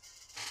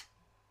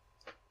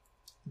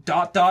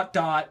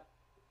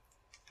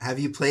 Have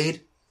you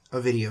played a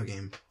video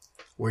game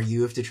where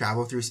you have to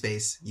travel through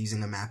space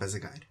using a map as a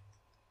guide?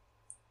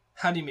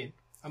 How do you mean?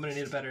 I'm gonna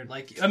need a better,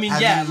 like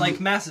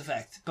Mass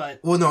Effect,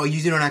 but... Well, no,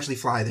 you don't actually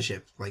fly the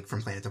ship, like,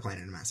 from planet to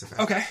planet in Mass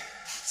Effect. Okay.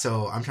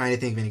 So, I'm trying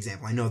to think of an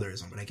example. I know there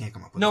is one, but I can't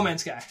come up with No one.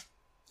 Man's Sky.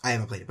 I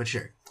haven't played it, but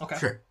sure. Okay.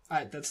 Sure.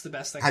 Alright, that's the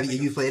best thing. Have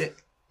you played it?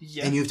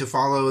 Yeah. And you have to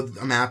follow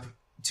a map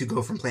to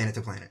go from planet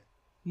to planet.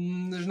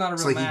 There's not a real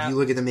So like map. you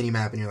look at the mini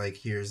map and you're like,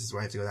 here's why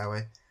I have to go that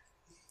way.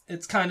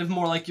 It's kind of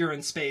more like you're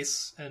in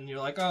space and you're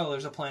like, oh,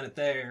 there's a planet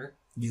there.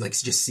 You like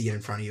just see it in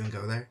front of you and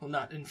go there. Well,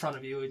 not in front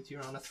of you.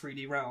 You're on a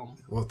 3D realm.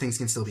 Well, things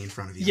can still be in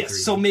front of you. Yes, in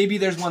 3D. so maybe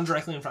there's one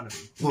directly in front of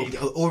you. Maybe.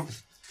 Well, or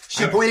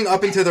Sure. I'm pointing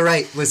up and to the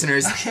right,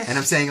 listeners, Okay. and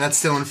I'm saying that's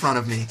still in front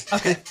of me.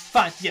 Okay,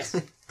 fine. Yes,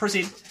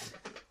 proceed.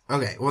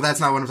 Okay, well that's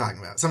not what I'm talking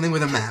about. Something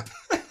with a map.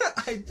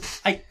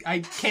 I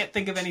can't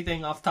think of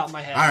anything off the top of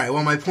my head. All right.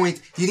 Well, my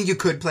point. Do you think you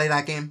could play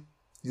that game?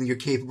 Do you think you're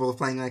capable of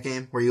playing that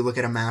game, where you look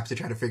at a map to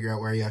try to figure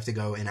out where you have to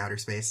go in outer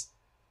space?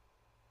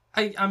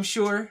 I'm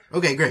sure.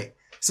 Okay, great.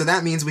 So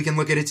that means we can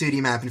look at a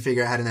 2D map and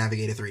figure out how to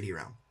navigate a 3D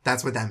realm.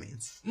 That's what that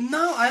means.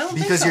 No, I don't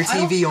Because think so.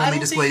 your TV I only don't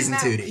displays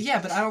think in that, 2D.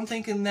 Yeah, but I don't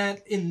think in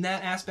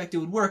that aspect it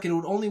would work. It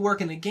would only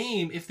work in a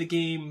game if the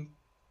game,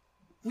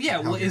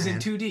 is in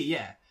 2D.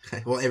 Yeah,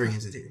 Okay. Well, every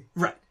game's in 2D.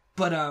 right.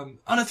 But on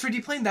a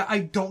 3D plane, that I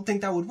don't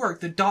think that would work.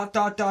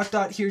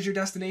 The ... here's your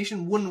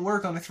destination wouldn't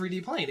work on a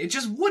 3D plane. It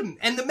just wouldn't.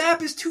 And the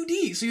map is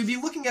 2D, so you'd be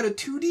looking at a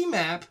 2D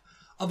map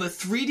of a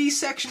 3D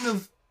section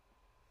of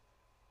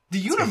the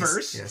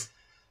universe. Space, yes.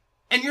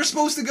 And you're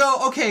supposed to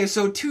go, okay,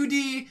 so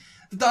 2D,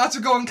 the dots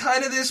are going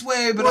kind of this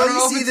way, but I Well, don't know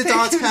you if see it's the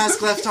dots taking-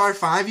 past left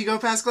R5, you go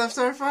past left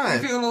You're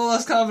R5. feeling a little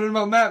less confident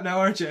about map now,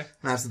 aren't you?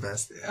 Map's the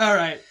best. All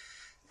right.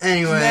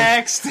 Anyway.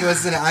 Next. I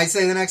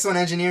say the next one,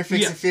 engineer,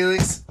 Fix Yeah. It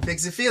Felix.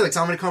 Fix It Felix.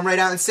 I'm gonna come right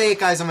out and say it,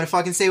 guys. I'm gonna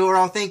fucking say what we're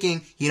all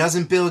thinking. He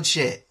doesn't build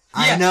shit.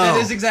 I Yeah, know.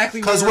 that is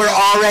exactly what Because we're we're doing.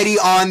 already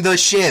on the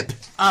ship. He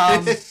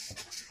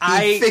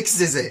I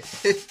fixes it.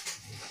 Fix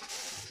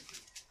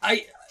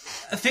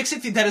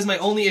It. That is my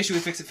only issue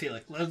with Fix It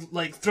Felix.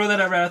 Like, throw that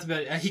out right out the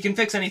bed. He can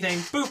fix anything.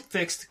 Boop,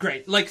 fixed.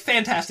 Great. Like,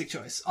 fantastic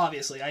choice.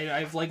 Obviously, I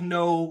have like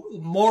no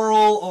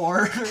moral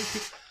or.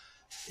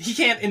 He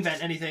can't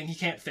invent anything. He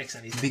can't fix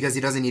anything. Because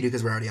he doesn't need to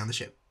because we're already on the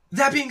ship.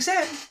 That being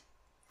said,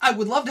 I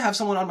would love to have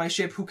someone on my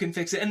ship who can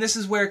fix it. And this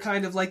is where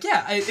kind of like,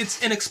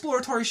 it's an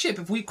exploratory ship.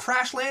 If we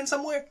crash land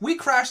somewhere,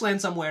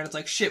 and it's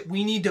like, shit,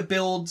 we need to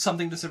build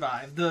something to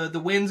survive.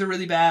 The winds are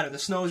really bad or the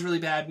snow is really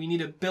bad. We need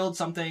to build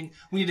something.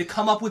 We need to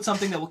come up with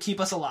something that will keep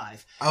us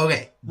alive.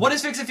 Okay. What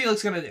is Fix It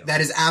Felix going to do? That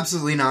is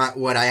absolutely not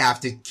what I have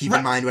to keep Right.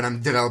 in mind when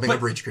I'm developing a But-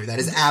 bridge crew. That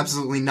is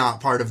absolutely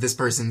not part of this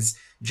person's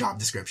job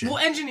description. Well,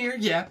 engineer,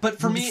 yeah, but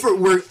for me...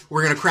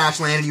 We're gonna crash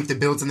land and you have to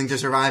build something to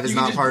survive is you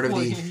can not just- part of well,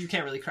 the... You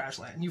can't really crash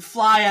land. You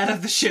fly out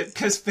of the ship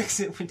because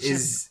Fix It would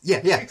just... Yeah,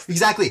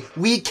 exactly.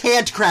 We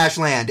can't crash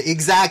land.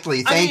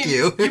 Exactly. Thank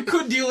you. You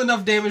could deal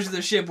enough damage to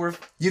the ship where...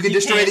 You can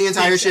destroy can't the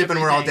entire fix ship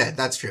and we're all everything. dead.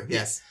 That's true.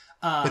 Yes.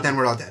 But then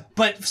we're all dead.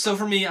 But, so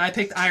for me, I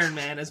picked Iron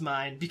Man as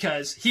mine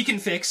because he can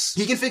fix...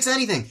 He can fix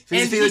anything. And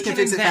Felix he can can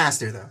fix it invent.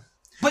 faster though.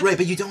 But- Right,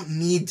 but you don't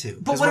need to.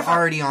 Because what we're if I-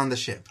 already on the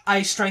ship.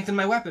 I strengthen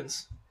my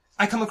weapons.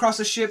 I come across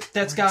a ship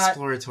that's got...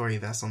 Exploratory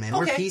vessel, man.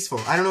 We're Okay. peaceful.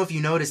 I don't know if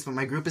you noticed, but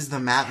my group is the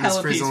Matt, Miss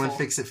Hella Frizzle, and peaceful.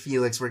 Fix It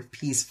Felix. We're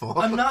peaceful.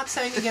 I'm not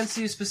saying against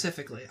you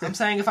specifically. I'm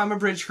saying if I'm a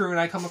bridge crew and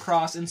I come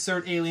across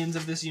insert aliens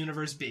of this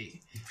universe B,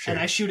 Sure. and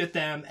I shoot at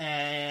them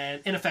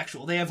and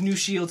ineffectual. They have new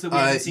shields that we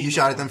haven't seen You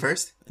shot at before. them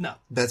first? No.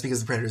 That's because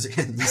the predators are...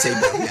 You say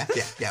no.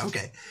 Yeah,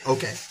 okay.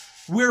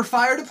 We're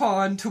fired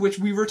upon, to which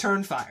we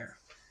return fire.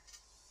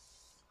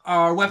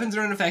 Our weapons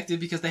are ineffective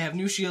because they have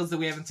new shields that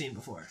we haven't seen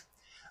before.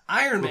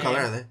 Iron What Man... color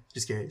are they?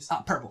 Just curious.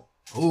 Purple.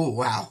 Oh,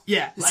 wow.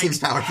 Yeah. It like, seems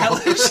powerful. hella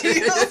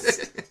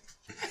shields.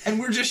 And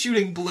we're just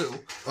shooting blue.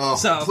 Oh,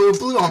 So-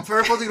 blue on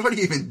purple? Dude, what are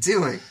you even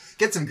doing?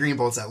 Get some green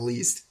bolts at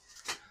least.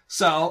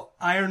 So,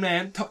 Iron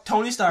Man,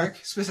 Tony Stark,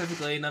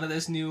 specifically, none of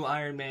this new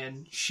Iron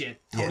Man shit.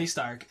 Tony Yeah.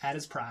 Stark, at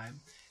his prime,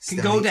 can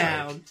Stony go Stark.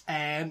 down,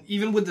 and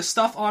even with the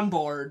stuff on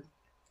board,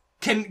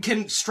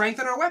 can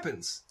strengthen our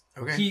weapons.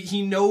 Okay.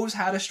 He knows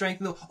how to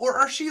strengthen them. Or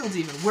our shields,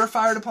 even. We're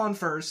fired upon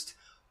first.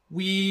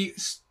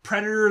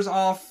 Predators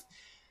off,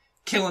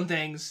 killing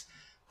things.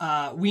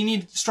 We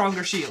need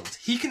stronger shields.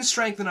 He can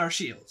strengthen our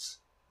shields.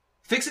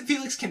 Fix It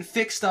Felix can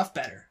fix stuff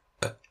better.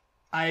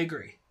 I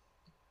agree.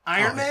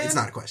 Iron Man It's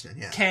not a question,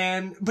 yeah.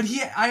 can, but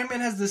Iron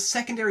Man has this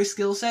secondary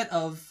skill set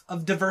of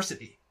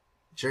diversity.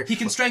 Sure. He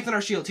can strengthen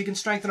our shields. He can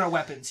strengthen our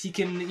weapons. He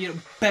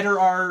can, better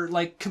our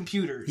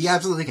computers. He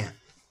absolutely can.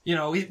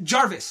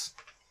 Jarvis.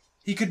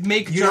 He could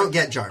make. You don't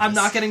get Jarvis. I'm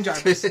not getting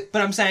Jarvis,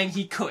 but I'm saying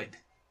he could.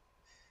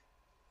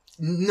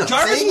 No,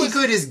 Jarvis saying was- he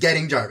could is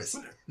getting Jarvis.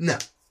 No,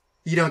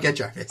 you don't get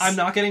Jarvis. I'm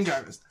not getting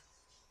Jarvis.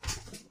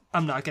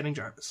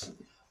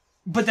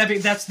 But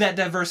that's that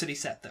diversity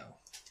set though.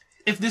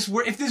 If this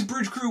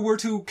bridge crew were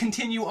to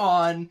continue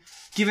on,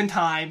 given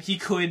time, he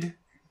could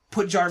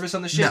put Jarvis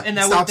on the ship, No, and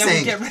that stop would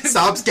saying. get rid of.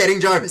 Stop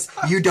getting Jarvis.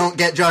 You don't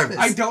get Jarvis.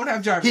 I don't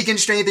have Jarvis. He can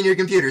strengthen your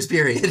computers.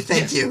 Period.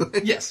 Thank you.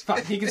 Yes,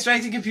 fine. He can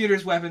strengthen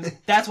computers, weapons.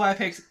 That's why I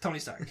picked Tony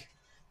Stark.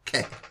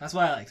 Okay. That's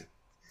why I liked him.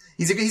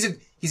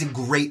 He's a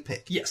great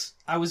pick. Yes,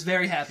 I was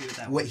very happy with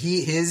that one.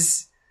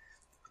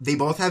 They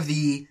both have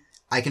the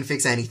I can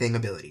fix anything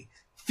ability.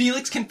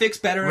 Felix can fix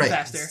better and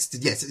faster.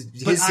 Yes.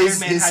 But Iron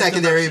Man His has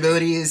secondary diversity.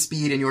 ability is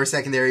speed, and your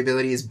secondary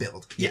ability is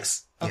build.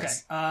 Yes. Okay.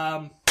 Yes.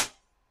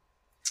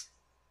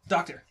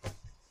 Doctor.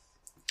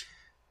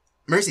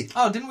 Mercy.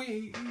 Oh, didn't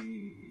we?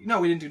 No,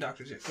 we didn't do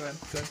doctors yet. Go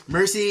ahead.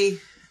 Mercy.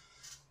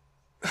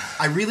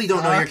 I really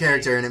don't know your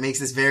character, and it makes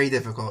this very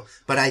difficult.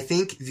 But I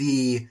think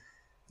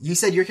you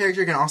said your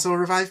character can also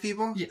revive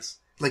people? Yes.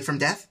 Like from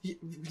death?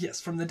 Yes,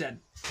 from the dead.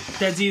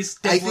 Deadsies,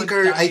 I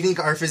think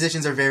our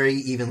physicians are very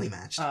evenly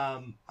matched.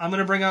 I'm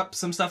gonna bring up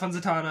some stuff on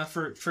Zatanna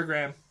for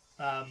Graham.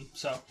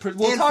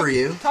 We'll talk, for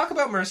you. Talk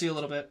about Mercy a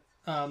little bit.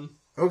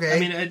 Okay. I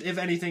mean, if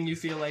anything, you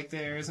feel like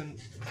there isn't.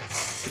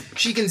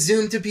 She can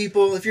zoom to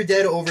people. If you're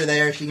dead over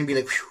there, she can be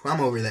like,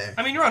 I'm over there.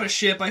 I mean, you're on a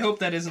ship. I hope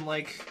that isn't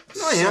like.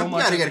 Oh yeah, you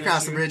gotta get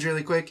across the bridge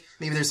really quick.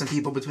 Maybe there's some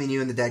people between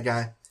you and the dead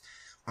guy.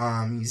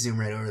 You zoom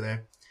right over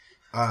there.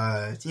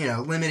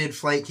 Limited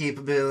flight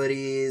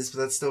capabilities,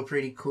 but that's still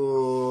pretty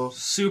cool.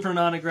 Super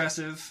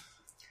non-aggressive.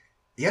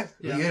 Yeah.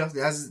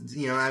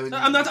 I would.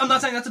 I'm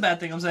not saying that's a bad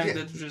thing. I'm saying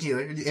that just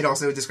healer. It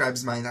also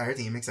describes my entire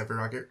team except for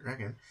Rocket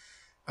Raccoon.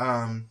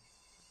 An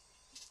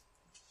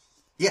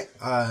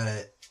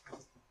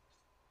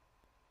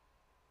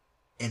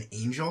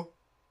angel,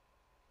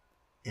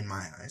 in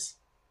my eyes.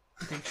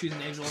 I think she's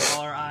an angel in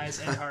all our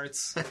eyes and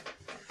hearts.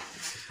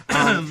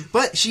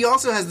 But she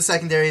also has the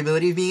secondary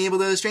ability of being able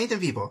to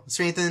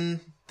strengthen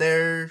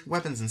their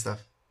weapons and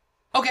stuff.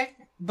 Okay,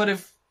 but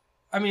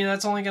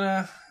that's only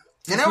gonna.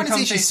 And I wouldn't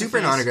say she's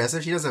super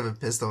non-aggressive. She does have a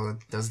pistol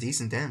that does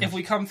decent damage. If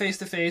we come face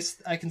to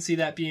face, I can see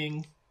that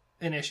being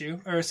an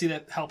issue, or see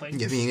that helping.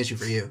 Yeah, being an issue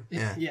for you.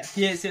 Yeah. Yes.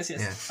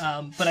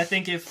 Yeah. But I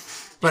think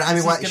if. But I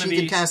mean,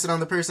 she could cast it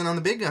on the person on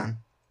the big gun.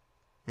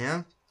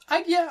 Yeah.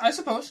 I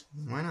suppose.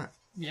 Why not?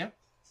 Yeah.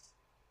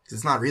 Because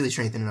it's not really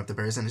strengthening up the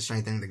person; it's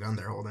strengthening the gun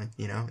they're holding.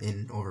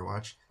 In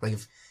Overwatch, like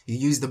if you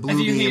use the blue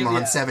beam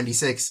on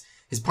 76,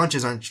 his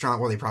punches aren't strong.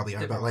 Well, they probably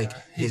are, but like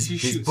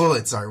his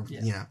bullets are.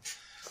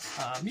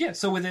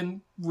 So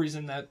within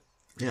reason that.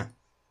 Yeah.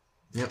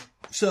 Yep.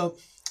 So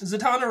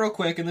Zatanna, real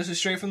quick, and this is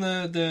straight from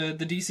the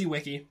DC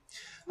wiki.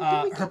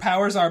 Her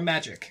powers are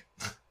magic.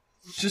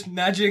 Just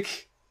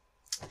magic.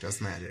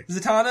 Just magic.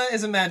 Zatanna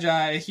is a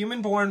magi, a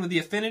human born with the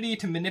affinity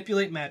to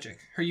manipulate magic.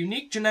 Her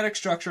unique genetic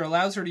structure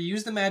allows her to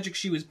use the magic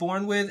she was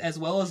born with as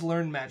well as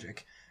learn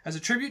magic. As a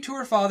tribute to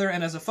her father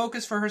and as a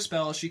focus for her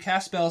spells, she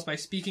casts spells by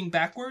speaking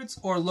backwards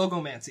or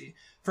logomancy.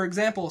 For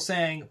example,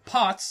 saying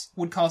 "pots"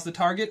 would cause the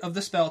target of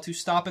the spell to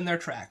stop in their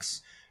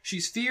tracks.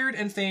 She's feared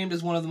and famed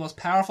as one of the most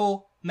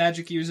powerful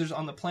magic users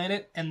on the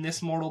planet and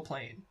this mortal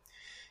plane.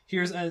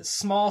 Here's a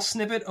small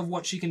snippet of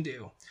what she can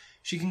do.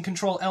 She can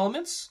control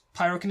elements: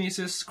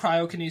 pyrokinesis,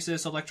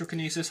 cryokinesis,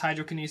 electrokinesis,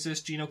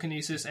 hydrokinesis,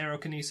 genokinesis,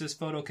 aerokinesis,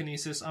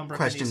 photokinesis,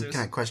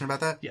 umbrakinesis. Question about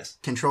that? Yes.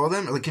 Control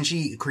them? Like, can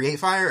she create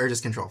fire or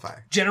just control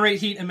fire?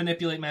 Generate heat and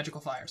manipulate magical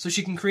fire. So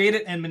she can create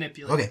it and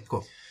manipulate it. Okay,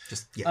 cool.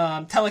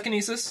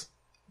 Telekinesis,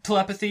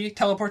 telepathy,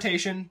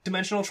 teleportation,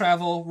 dimensional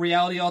travel,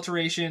 reality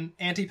alteration,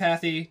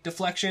 antipathy,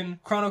 deflection,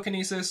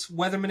 chronokinesis,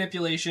 weather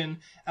manipulation,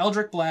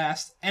 eldritch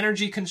blast,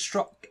 energy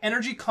construct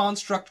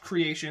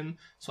creation,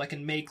 so I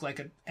can make like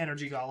an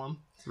energy golem.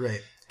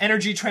 Right.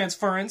 Energy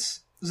transference.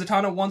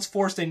 Zatanna once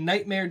forced a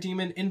nightmare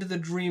demon into the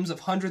dreams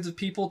of hundreds of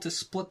people to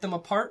split them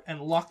apart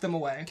and lock them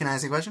away. Can I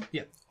ask a question?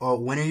 Yeah. Well,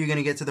 when are you going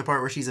to get to the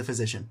part where she's a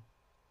physician?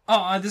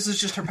 Oh, this is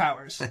just her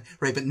powers.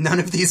 Right, but none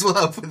of these will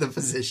help with the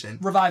physician.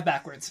 Revive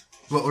backwards.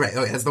 Well, right,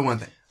 okay, that's the one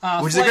thing.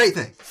 Which is a great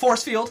thing.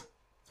 Force field.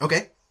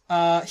 Okay.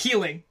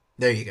 Healing.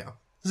 There you go.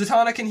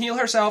 Zatanna can heal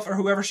herself or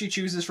whoever she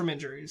chooses from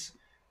injuries.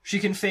 She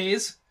can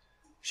phase,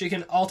 she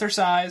can alter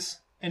size,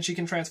 and she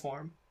can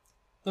transform.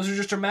 Those are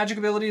just her magic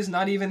abilities,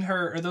 not even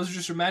her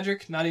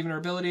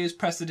abilities.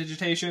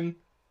 Prestidigitation.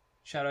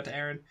 Shout out to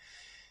Aaron.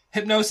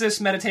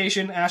 Hypnosis,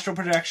 meditation, astral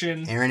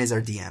projection. Aaron is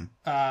our DM.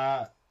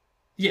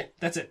 Yeah,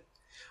 that's it.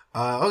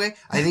 Okay.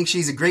 I think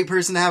she's a great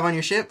person to have on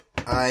your ship.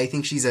 I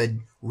think she's a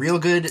real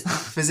good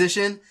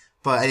physician,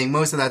 but I think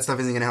most of that stuff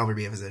isn't going to help her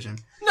be a physician.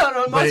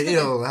 No. But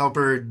it'll help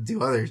her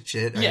do other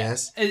shit, I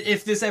guess.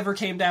 If this ever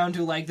came down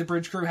to, like, the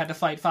bridge crew had to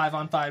fight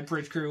 5-on-5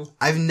 bridge crew.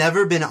 I've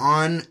never been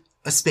on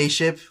a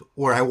spaceship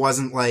where I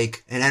wasn't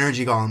like, an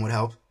energy golem would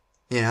help.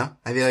 You know?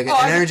 I feel like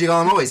an energy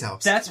golem always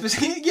helps. That's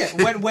specific.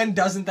 Yeah. When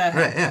doesn't that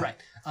help? Right, yeah. Right.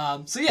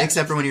 So yeah.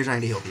 Except for when you're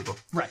trying to heal people.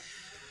 Right.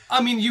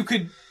 I mean, you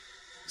could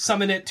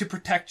summon it to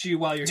protect you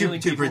while you're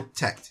healing people. To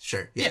protect,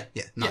 sure. Yeah.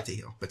 Not to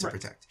heal, but to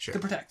protect. Sure. To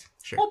protect.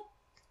 Sure. Well,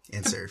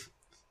 and serve.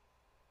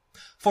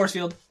 Force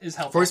field is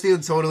helpful. Force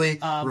field, totally.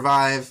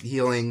 Revive,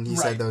 healing, you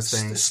said those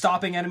things.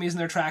 Stopping enemies in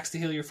their tracks to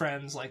heal your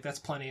friends, like, that's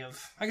plenty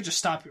of... I could just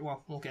stop you.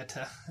 Well, we'll get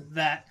to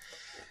that.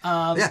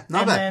 Yeah,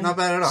 not bad. Not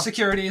bad at all.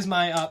 Security is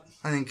my up.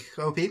 I think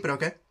OP, but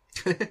okay.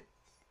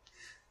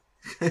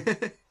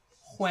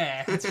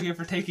 That's weird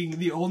for taking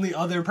the only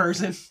other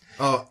person.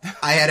 Oh,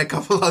 I had a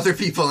couple other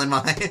people in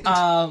mind.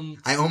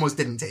 I almost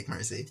didn't take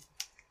Mercy.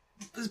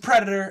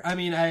 Predator, I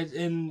mean,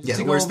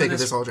 the worst pick of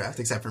this whole draft,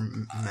 except for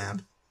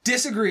Mab.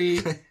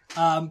 Disagree.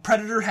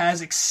 Predator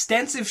has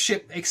extensive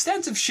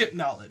ship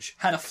knowledge.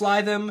 How to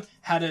fly them,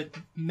 how to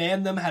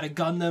man them, how to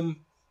gun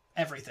them,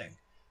 everything.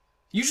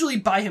 Usually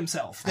by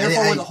himself.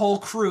 Therefore, with a whole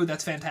crew,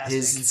 that's fantastic.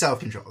 His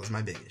self-control is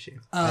my big issue.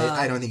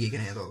 I don't think he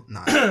can handle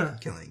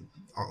not killing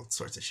all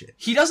sorts of shit.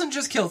 He doesn't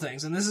just kill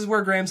things, and this is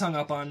where Graham's hung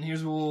up on.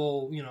 Here's what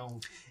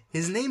we'll,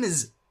 His name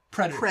is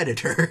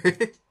Predator.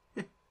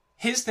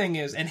 his thing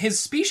is, and his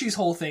species'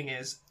 whole thing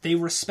is, they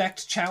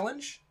respect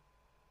challenge.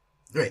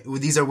 Right. Well,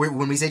 these are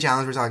when we say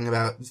challenge, we're talking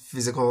about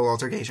physical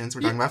altercations.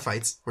 We're talking about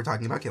fights. We're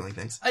talking about killing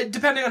things.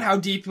 Depending on how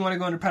deep you want to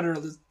go into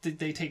Predator,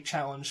 they take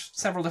challenge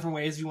several different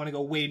ways. If you want to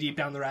go way deep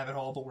down the rabbit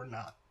hole, but we're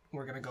not.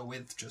 We're going to go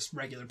with just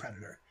regular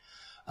Predator.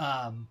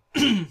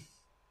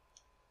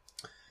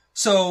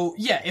 So,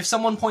 yeah, if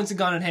someone points a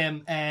gun at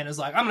him and is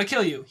like, I'm going to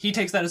kill you, he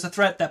takes that as a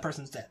threat, that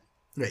person's dead.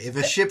 Right. If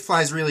a ship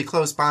flies really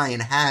close by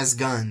and has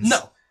guns...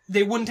 No,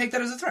 they wouldn't take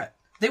that as a threat.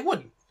 They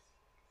wouldn't.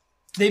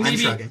 They may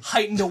be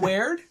heightened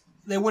aware.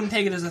 They wouldn't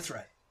take it as a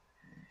threat.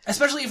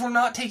 Especially if we're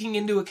not taking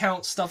into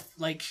account stuff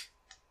like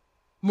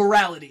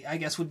morality, I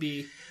guess would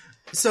be...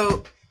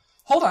 So...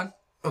 Hold on.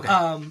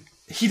 Okay.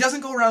 He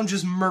doesn't go around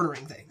just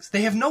murdering things.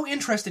 They have no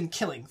interest in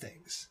killing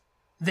things.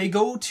 They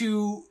go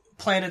to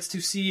planets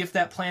to see if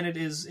that planet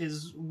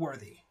is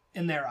worthy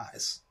in their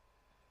eyes.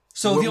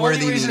 So the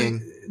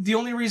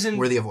only reason...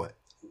 Worthy of what?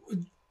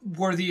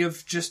 Worthy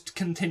of just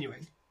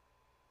continuing.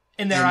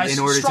 In their eyes, in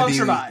order strong to be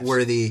survives.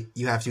 worthy,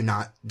 you have to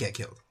not get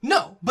killed.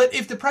 No, but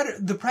if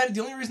the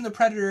only reason the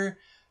Predator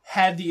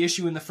had the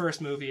issue in the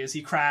first movie is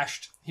he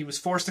crashed. He was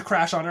forced to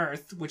crash on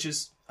Earth, which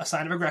is a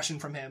sign of aggression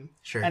from him.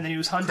 Sure. And then he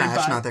was hunted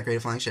by... not that great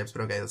at flying ships,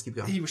 but okay, let's keep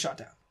going. He was shot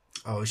down.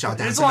 Oh, shot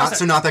down.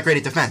 So not that great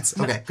at defense.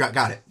 No. Okay,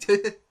 got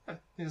it.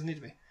 He doesn't need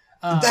to be.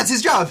 That's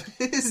his job.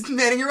 Is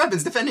manning your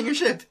weapons, defending your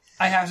ship.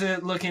 I have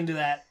to look into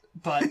that,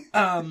 but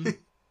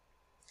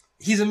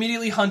he's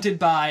immediately hunted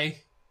by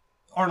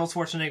Arnold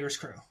Schwarzenegger's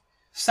crew.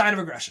 Sign of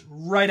aggression,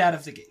 right out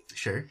of the gate.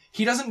 Sure.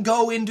 He doesn't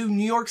go into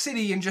New York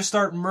City and just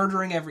start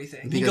murdering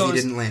everything. Because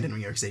he didn't land in New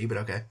York City, but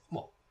okay.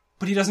 Well,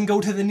 but he doesn't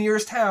go to the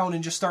nearest town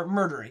and just start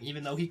murdering,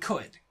 even though he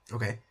could.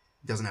 Okay.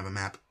 He doesn't have a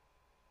map.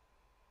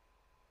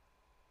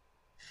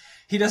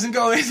 He doesn't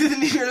go into the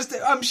nearest...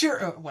 I'm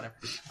sure... whatever.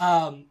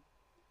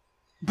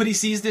 But he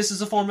sees this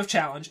as a form of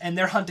challenge, and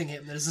they're hunting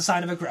him. That is a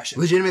sign of aggression.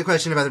 Legitimate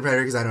question about the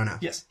Predator, because I don't know.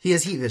 Yes. He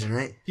has heat vision,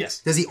 right?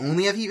 Yes. Does he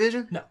only have heat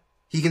vision? No.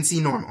 He can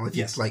see normal if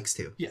Yes. he likes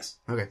to. Yes.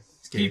 Okay.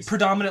 He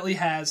predominantly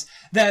has...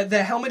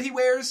 The helmet he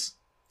wears...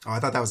 Oh, I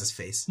thought that was his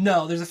face.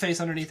 No, there's a face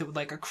underneath it with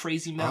like a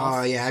crazy mouth.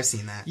 Oh, yeah, I've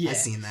seen that. Yeah. I've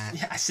seen that.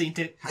 Yeah, I seen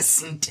it.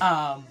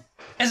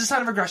 As a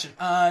sign of aggression,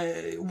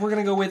 we're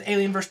gonna go with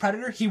Alien vs.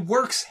 Predator. He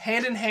works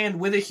hand in hand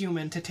with a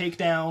human to take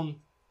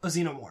down a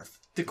xenomorph,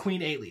 the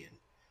Queen Alien.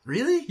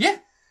 Really? Yeah.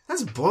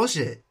 That's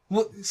bullshit.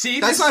 Well, see,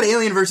 that's not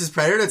Alien versus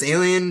Predator. That's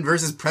Alien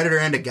versus Predator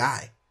and a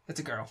guy. It's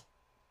a girl.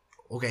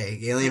 Okay,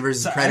 Alien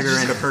versus Predator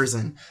and a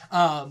person.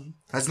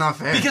 That's not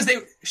fair. Because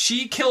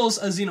she kills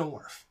a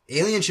xenomorph.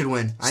 Alien should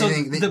win. So I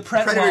think the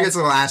Predator gets a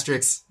little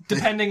asterisk.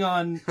 Depending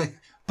on...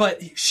 But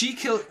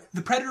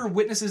the Predator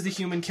witnesses the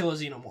human kill a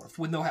xenomorph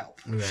with no help.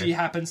 Okay. She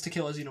happens to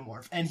kill a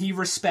xenomorph, and he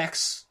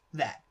respects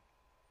that.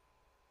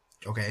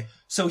 Okay.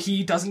 So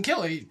he doesn't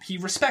kill her. He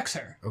respects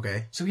her.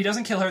 Okay. So he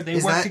doesn't kill her. They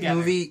work together. Is that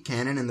movie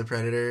canon in the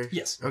Predator?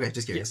 Yes. Okay,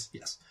 just curious.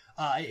 Yes.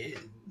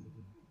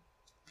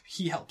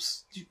 He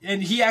helps,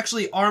 and he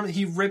actually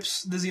he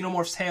rips the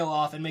xenomorph's tail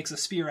off and makes a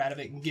spear out of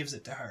it and gives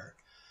it to her.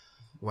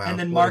 Wow. And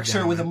then marks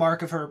her with a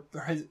mark of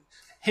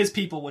his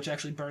people, which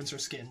actually burns her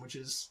skin, which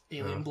is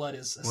alien blood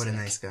is acidic. What a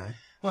nice guy.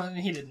 Well,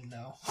 he didn't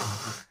know.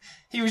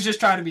 He was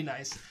just trying to be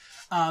nice.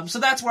 So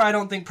that's where I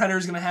don't think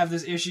Predator's going to have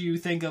this issue you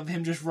think of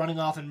him just running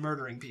off and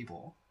murdering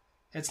people.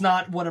 It's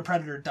not what a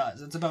Predator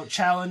does. It's about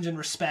challenge and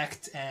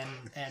respect and...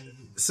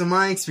 So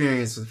my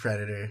experience with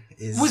Predator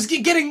was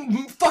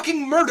getting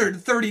fucking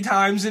murdered 30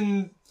 times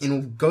in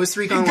Ghost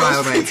Recon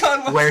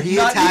Wildlands, where he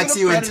attacks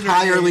you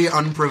entirely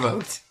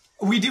unprovoked.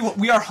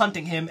 We are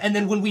hunting him, and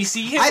then when we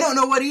see him... I don't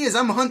know what he is.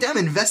 I'm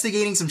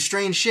investigating some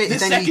strange shit. The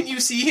second you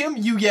see him,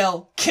 you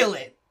yell, kill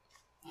it.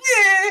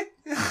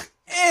 Yeah.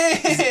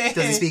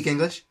 Does he speak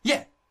English?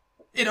 Yeah.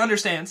 It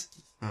understands.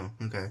 Oh,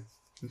 okay.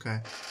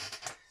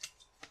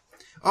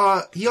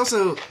 He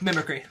also...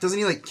 Mimicry. Doesn't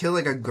he, kill,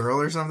 a girl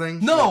or something?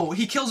 No,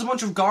 he kills a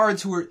bunch of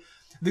guards who were...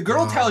 The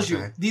girl tells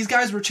you, these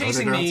guys were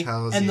chasing me,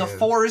 and the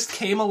forest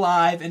came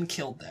alive and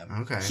killed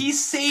them. Okay. He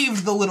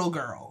saved the little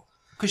girl.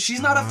 Because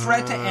she's not a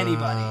threat to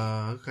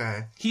anybody.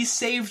 Okay. He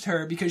saved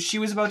her because she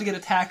was about to get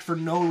attacked for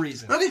no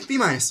reason. Okay, B-.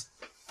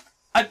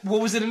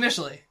 What was it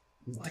initially?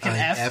 Like an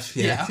F? F,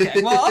 yeah.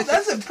 Okay, well,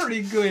 that's a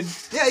pretty good...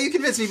 Yeah, you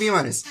convinced me, B-.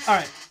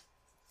 Alright.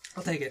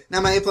 I'll take it.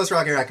 Now my A+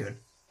 Rocket Raccoon.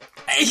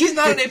 He's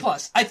not an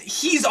A+.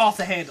 He's off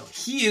the handle.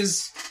 He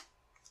is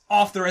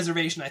off the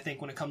reservation, I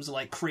think, when it comes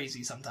to,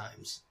 crazy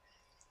sometimes.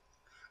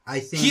 I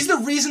think... He's the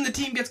reason the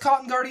team gets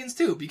caught in Guardians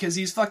 2, because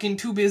he's fucking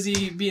too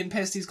busy being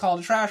pissed he's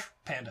called a trash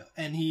panda,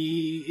 and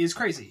he is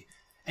crazy.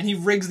 And he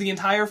rigs the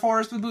entire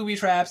forest with booby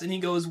traps, and he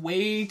goes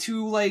way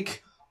too,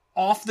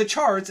 off the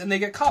charts, and they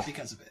get caught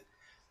because of it.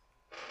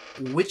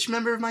 Which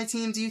member of my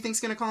team do you think's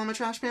gonna call him a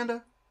trash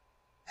panda?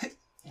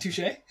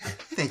 Touche.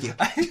 Thank you.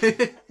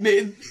 I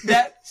made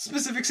that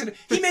specific scenario.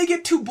 He may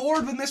get too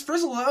bored with Miss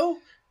Frizzle, though.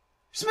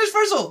 Miss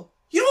Frizzle,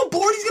 you know how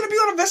bored he's gonna be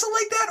on a vessel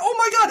like that? Oh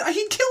my god,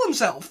 he'd kill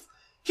himself.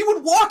 He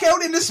would walk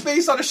out into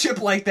space on a ship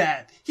like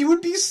that. He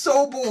would be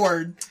so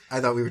bored.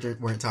 I thought we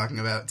weren't talking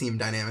about team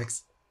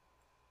dynamics.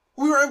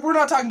 we're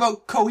not talking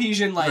about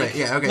cohesion, like... Right,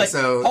 yeah, okay, like,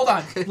 so... Hold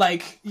on.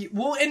 Like,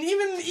 well, and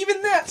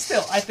even that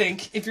still, I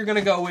think, if you're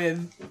gonna go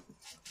with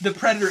the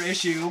Predator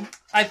issue,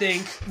 I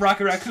think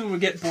Rocket Raccoon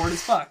would get bored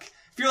as fuck.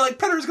 If you're like,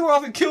 Predator's going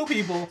off and kill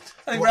people,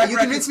 I think you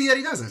convinced me that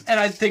he doesn't. And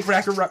I think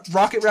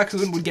Rocket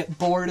Raccoon would get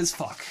bored as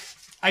fuck.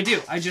 I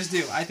do. I just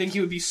do. I think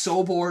he would be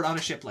so bored on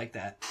a ship like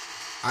that.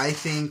 I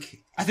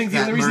think the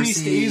only reason he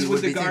stays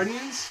with the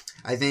Guardians...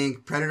 I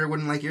think Predator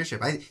wouldn't like your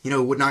ship.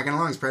 Would not get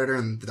along is Predator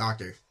and the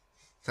Doctor.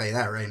 Tell you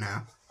that right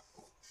now.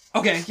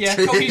 Okay, yeah,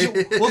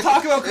 cohesion. We'll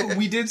talk about...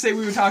 We did say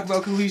we would talk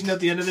about cohesion at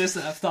the end of this,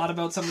 and I've thought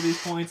about some of these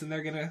points, and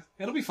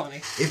it'll be funny.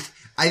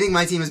 I think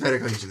my team is better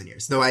cohesion than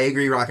yours, though I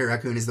agree Rocket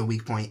Raccoon is the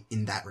weak point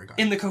in that regard.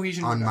 In the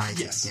cohesion on regard, my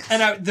team, yes. yes.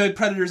 And the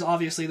Predator's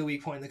obviously the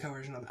weak point in the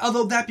cohesion.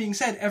 Although, that being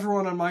said,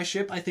 everyone on my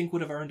ship, I think,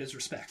 would have earned his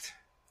respect.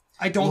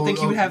 I don't think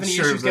he would have any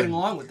issues getting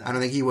along with them. I don't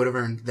think he would have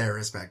earned their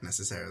respect,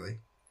 necessarily.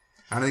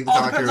 I don't think the All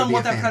Doctor depends would on be what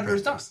a that fan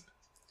Predator's of done.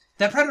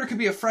 That Predator could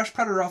be a fresh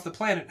Predator off the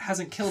planet,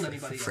 hasn't killed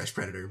anybody yet. Fresh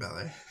Predator,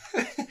 Bella.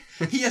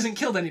 He hasn't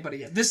killed anybody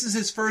yet. This is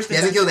his first... He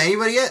hasn't killed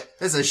anybody yet?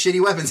 That's a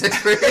shitty weapons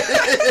expert.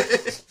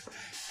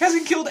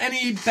 Hasn't killed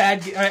any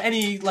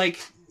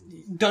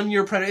done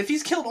your Predator. If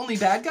he's killed only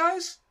bad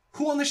guys,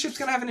 who on the ship's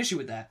gonna have an issue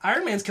with that?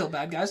 Iron Man's killed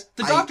bad guys.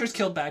 The Doctor's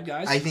killed bad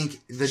guys. I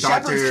think the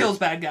Doctor... Shepard's kills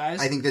bad guys.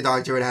 I think the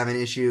Doctor would have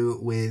an issue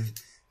with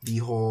the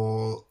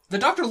whole... The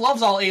Doctor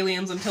loves all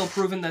aliens until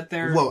proven that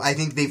they're... Well, I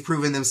think they've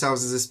proven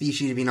themselves as a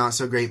species to be not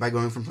so great by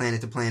going from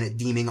planet to planet,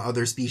 deeming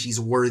other species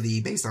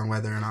worthy based on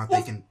whether or not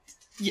they can...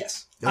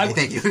 Yes. Okay,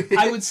 thank you.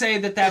 I would say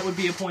that would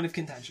be a point of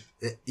contention.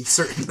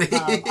 Certainly.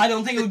 I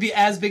don't think it would be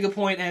as big a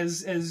point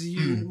as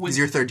you would... Is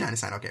your third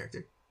genocidal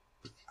character?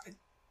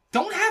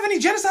 Don't have any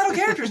genocidal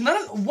characters. One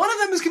of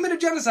them has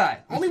committed genocide.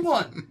 Only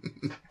one.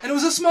 And it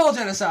was a small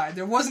genocide.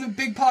 There wasn't a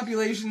big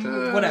population,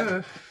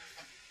 whatever.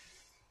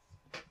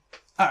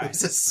 All right.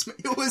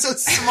 It was a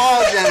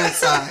small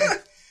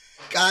genocide.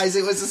 Guys,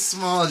 it was a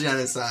small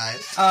genocide.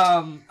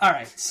 All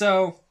right.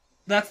 So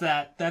that's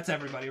that. That's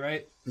everybody,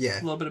 right?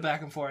 Yeah. A little bit of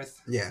back and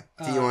forth. Yeah.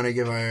 Do you want to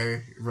give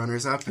our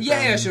runners up?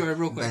 Yeah, sure.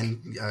 Real quick.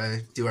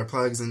 Then do our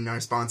plugs and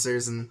our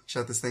sponsors and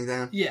shut this thing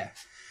down? Yeah.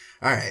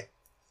 All right.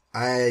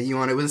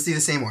 Let's do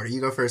the same order. You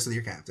go first with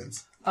your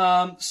captains.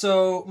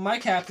 So my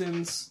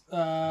captains,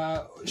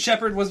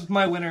 Shepard was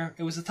my winner.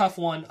 It was a tough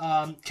one.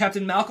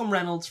 Captain Malcolm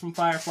Reynolds from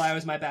Firefly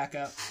was my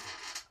backup.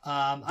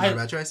 Not a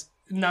bad choice.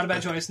 Not a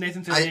bad choice.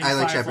 Nathan Fillion. I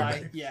like Firefly.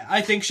 Shepard better. Yeah,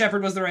 I think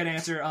Shepard was the right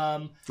answer.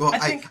 I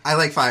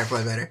like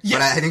Firefly better, Yeah.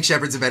 but I think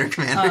Shepard's a better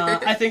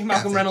commander. I think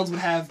Malcolm Reynolds would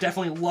have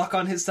definitely luck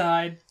on his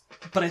side,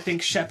 but I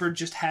think Shepard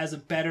just has a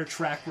better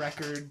track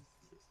record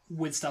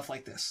with stuff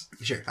like this.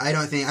 Sure.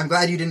 I'm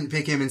glad you didn't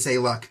pick him and say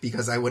luck,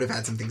 because I would have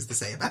had some things to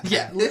say about that.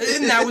 Yeah,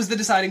 and that was the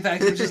deciding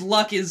factor, which is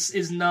luck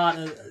is not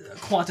a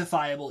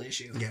quantifiable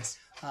issue. Yes.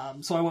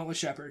 So I went with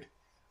Shepard.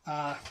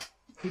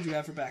 Who do you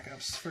have for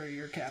backups for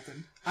your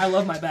captain? I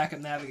love my backup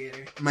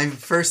navigator. My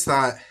first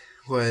thought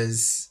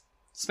was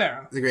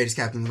Sparrow. the greatest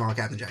captain of all,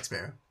 Captain Jack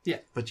Sparrow. Yeah.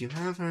 But you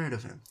have heard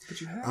of him. But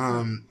you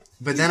have.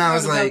 But then I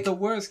was like, the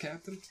worst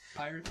captain,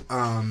 pirate.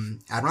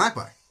 Admiral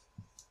Akbar.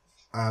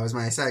 Was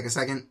my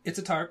second. It's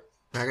a tarp.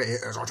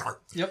 It's a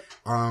tarp. Yep.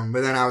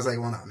 But then I was like,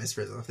 well, no, Miss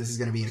Frizzle. This is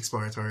going to be an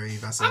exploratory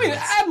vessel. I mean,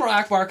 Admiral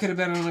Akbar could have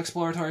been an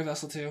exploratory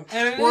vessel too.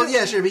 Well,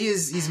 yeah, sure, but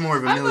he's more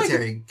of a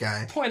military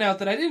guy. Point out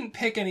that I didn't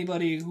pick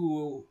anybody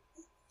who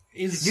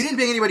is... You didn't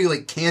pick anybody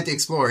who can't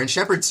explore, and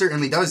Shepard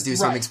certainly does do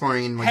some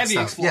exploring and heavy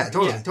stuff. exploring.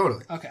 Yeah,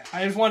 totally. Okay,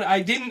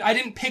 I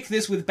didn't pick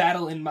this with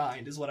battle in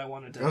mind, is what I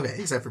wanted to. Okay,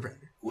 except for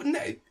Predator.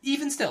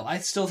 Even still, I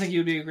still think he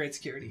would be a great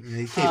security. Yeah,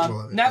 he's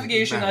capable of it.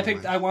 Navigation,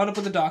 I wound up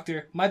with the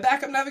Doctor. My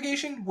backup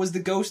navigation was the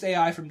Ghost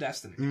AI from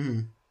Destiny. Mm-hmm.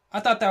 I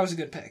thought that was a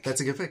good pick.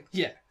 That's a good pick.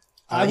 Yeah.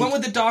 I went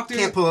with the Doctor.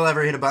 Can't pull a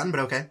lever, hit a button,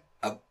 but okay.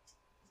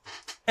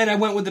 And I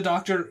went with the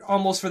Doctor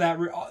almost for that.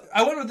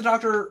 I went with the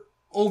Doctor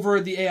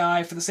over the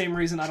AI for the same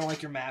reason I don't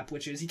like your map,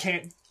 which is he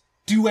can't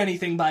do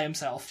anything by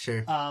himself.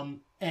 Sure.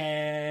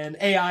 And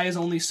AI is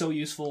only so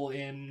useful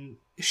in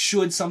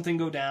should something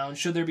go down,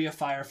 should there be a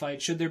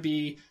firefight, should there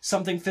be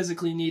something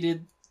physically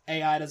needed.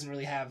 AI doesn't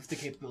really have the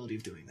capability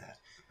of doing that.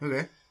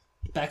 Okay.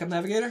 Backup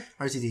navigator?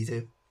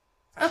 RTD2.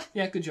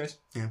 Yeah, good choice.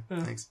 Yeah,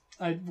 thanks.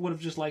 I would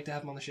have just liked to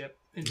have him on the ship.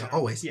 In general.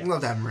 Always. Yeah. I'd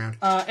love to have him around.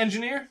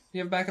 Engineer? You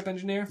have a backup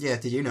engineer? Yeah,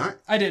 did you not?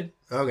 I did.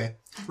 Okay.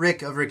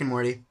 Rick of Rick and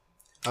Morty.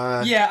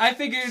 Yeah, I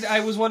figured, I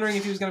was wondering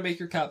if he was going to make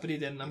your cut, but he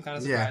didn't. I'm kind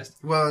of surprised.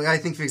 Yeah. Well, I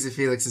think Fix It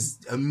Felix is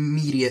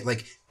immediate, bam,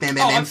 bam,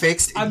 bam,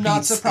 fixed. I'm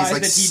not surprised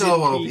that he so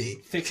didn't OP.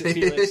 beat Fix It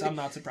Felix. I'm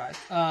not surprised.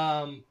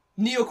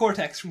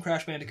 Neocortex from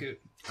Crash Bandicoot.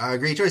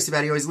 Great choice. Too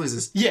bad he always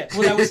loses. Yeah,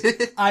 well,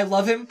 I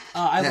love him.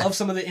 I love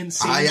some of the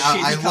insane shit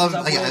he comes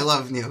up with. I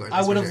love Neocortex.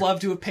 I would have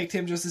loved to have picked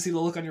him just to see the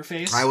look on your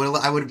face. I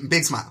would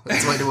big smile.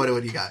 That's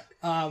what you got.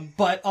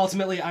 But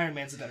ultimately, Iron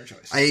Man's a better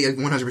choice. I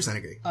 100%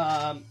 agree.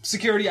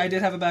 Security, I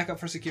did have a backup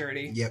for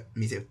security. Yep,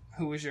 me too.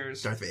 Who was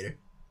yours? Darth Vader.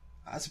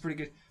 That's a pretty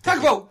good... Talk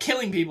about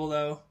killing people,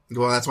 though.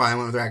 Well, that's why I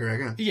went with Rocket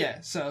Raccoon.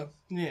 Yeah, so,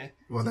 yeah.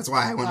 Well, that's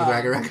why I went with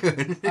Rocket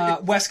Raccoon.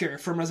 Wesker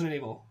from Resident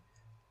Evil.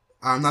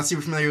 I'm not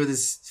super familiar with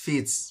his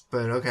feats,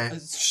 but okay.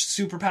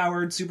 Super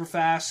powered, super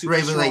fast, super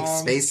Right, but, strong, like,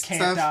 space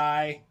can't stuff?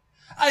 die.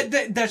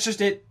 That's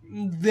just it.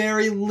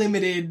 Very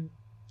limited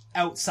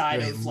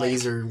outside of like,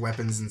 laser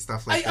weapons and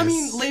stuff like I this.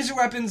 mean, laser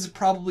weapons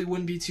probably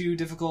wouldn't be too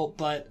difficult,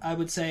 but I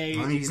would say...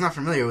 I mean, he's not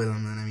familiar with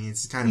them, then. I mean,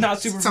 it's kind of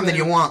Not super something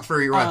familiar. you want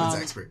for your weapons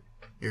expert.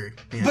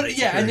 But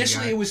yeah,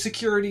 initially guy. it was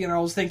security, and I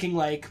was thinking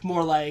like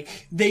more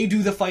like they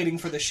do the fighting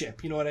for the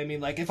ship. You know what I mean?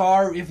 Like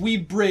if we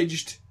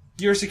bridged,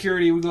 your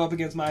security would go up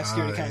against my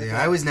security kind of thing.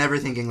 I was never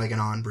thinking like an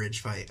on-bridge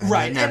fight.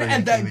 Right, That never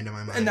and came into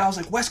my mind. and I was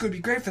like, Wesker would be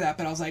great for that,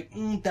 but I was like,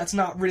 that's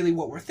not really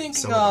what we're thinking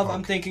So of. the I'm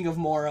Hulk. thinking of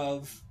more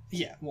of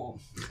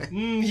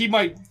he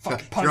might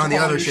fucking punch You're on a the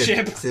hole other in your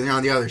ship. ship. So you're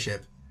on the other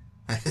ship.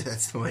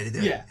 That's the way to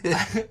do Yeah.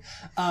 it.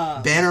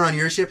 Banner on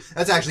your ship?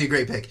 That's actually a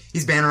great pick.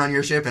 He's Banner on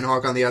your ship and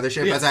Hulk on the other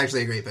ship. Yeah. That's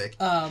actually a great pick.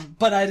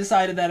 But I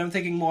decided that I'm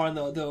thinking more on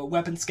the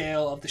weapon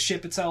scale of the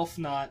ship itself,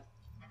 not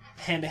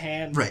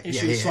hand-to-hand Right, yeah,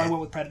 issues. yeah, So I yeah.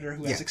 went with Predator,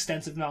 who has Yeah.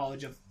 extensive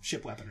knowledge of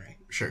ship weaponry.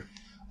 Sure.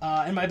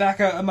 And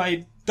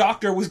my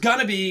doctor was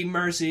gonna be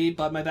Mercy,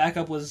 but my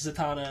backup was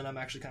Zatanna, and I'm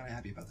actually kind of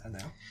happy about that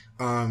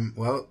now.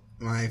 Well,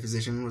 my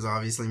physician was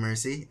obviously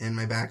Mercy, and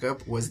my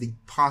backup was the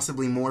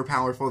possibly more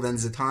powerful than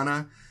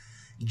Zatanna,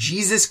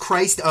 Jesus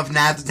Christ of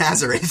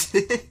Nazareth.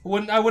 I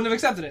wouldn't have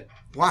accepted it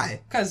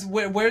Why? because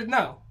where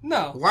no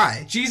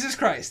Why? Jesus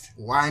Christ.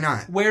 Why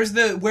not? Where's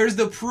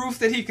the proof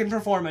that he can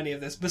perform any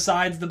of this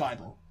besides the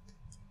Bible?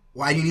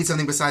 Why do you need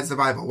something besides the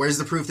Bible? Where's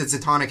the proof that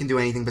Zatanna can do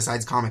anything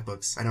besides comic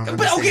books? I don't But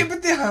understand.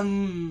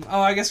 okay, but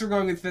I guess we're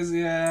going with physics.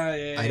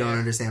 Yeah. I don't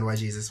understand why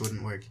Jesus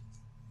wouldn't work.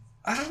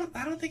 I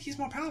don't think he's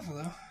more powerful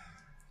though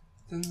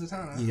than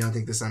Zatanna. You don't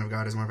think the Son of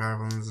God is more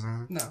powerful than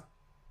Zatanna? No.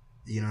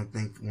 You don't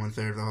think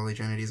 1/3 of the Holy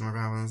Trinity is more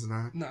powerful than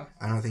Zatanna? No.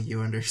 I don't think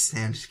you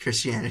understand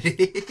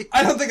Christianity.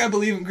 I don't think I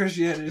believe in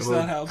Christianity, so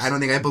that helps. I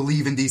don't think I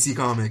believe in DC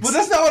Comics. Well,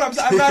 that's not what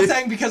I'm not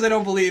saying because I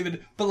don't believe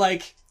it, but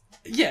like,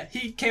 yeah,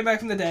 he came back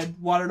from the dead,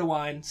 water to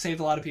wine, saved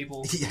a lot of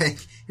people. Yeah,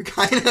 you're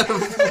kind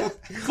of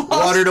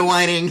water to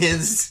whining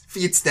his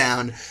feet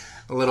down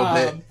a little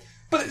bit.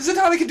 But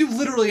Zatanna can do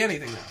literally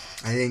anything though.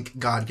 I think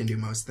God can do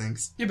most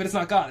things. Yeah, but it's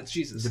not God, it's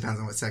Jesus. Depends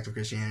on what sect of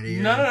Christianity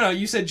you're No.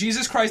 You said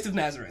Jesus Christ of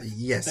Nazareth.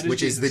 Yes, That is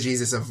which is Jesus. the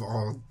Jesus of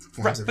all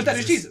forms Right, of but that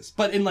is Jesus.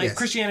 But in like Yes.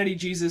 Christianity,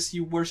 Jesus,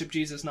 you worship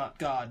Jesus, not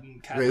God.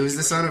 And Catholic, Right, who's you the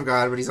worship- Son of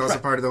God, but he's also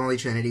Right. part of the Holy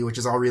Trinity, which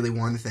is all really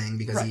one thing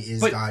because Right. he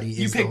is But God. He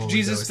you is the picked Holy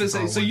Jesus Ghost, it's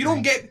all specific, so one you don't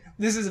thing. get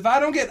this is if I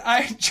don't get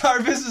Iron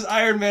Jarvis as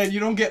Iron Man, you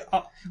don't get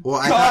Well,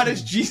 I God thought-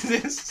 as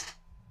Jesus.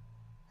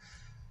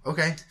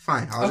 Okay,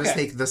 fine. I'll just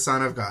Okay. take the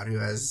Son of God, who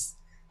has.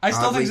 I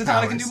still think godly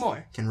Zatanna can powers, do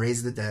more. Can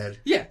raise the dead.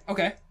 Yeah,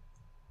 okay.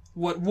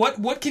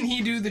 What can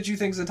he do that you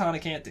think Zatanna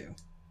can't do?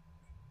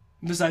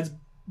 Besides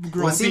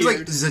grow Well, it a seems like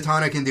beard.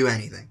 Zatanna can do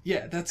anything.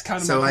 Yeah, that's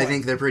kind of So my I point.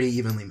 think they're pretty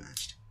evenly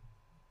matched.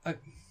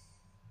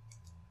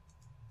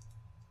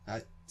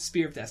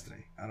 Spear of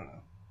Destiny. I don't know.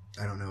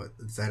 I don't know what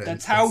is that.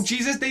 That's how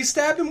Jesus. They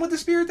stabbed him with the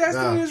Spear of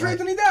Destiny. Oh, He was right. raped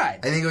and he died.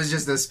 I think it was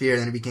just the spear,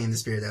 then it became the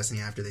Spear of Destiny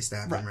after they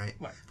stabbed him, right?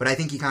 Right. But I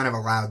think he kind of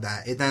allowed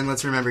that. Then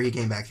let's remember he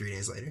came back 3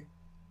 days later.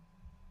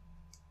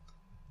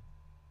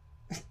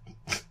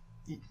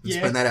 Just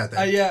putting that out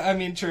there. Yeah, I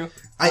mean, true.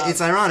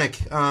 It's ironic.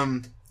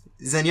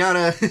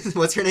 Zenyatta,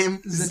 what's her name?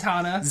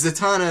 Zatanna.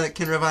 Zatanna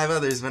can revive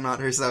others, but not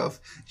herself.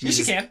 Yes,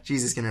 she can.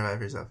 Jesus can revive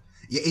herself.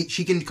 Yeah,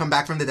 she can come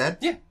back from the dead?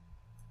 Yeah.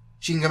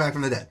 She can come back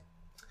from the dead.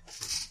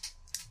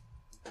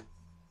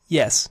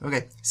 Yes.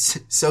 Okay.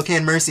 So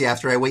can Mercy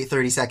after I wait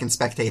 30 seconds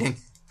spectating.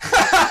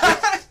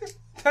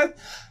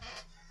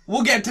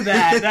 We'll get to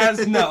that.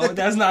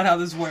 That's not how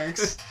this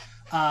works.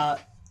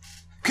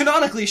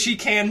 Canonically, she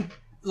can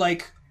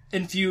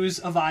infuse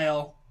a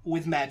vial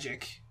with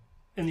magic.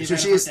 In the So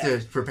event she of her has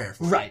death. to prepare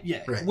for it. Right.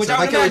 Yeah. Right. Which So if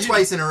I I would kill her imagine,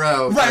 twice in a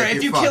row, Right.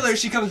 If you're you kill her, fucked.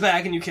 she comes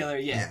back and you kill her.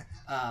 Yeah.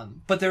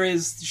 But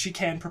she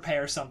can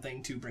prepare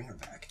something to bring her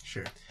back.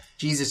 Sure.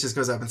 Jesus just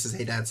goes up and says,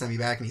 "Hey, Dad, send me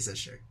back," and he says,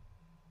 "Sure."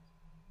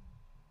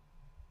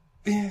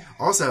 Yeah.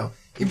 Also,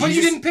 if But you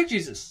Jesus- didn't pick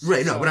Jesus.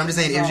 Right, no, So but I'm just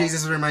saying, if no.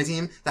 Jesus were my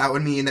team, that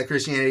would mean that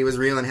Christianity was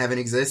real and heaven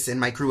exists, and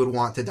my crew would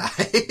want to die.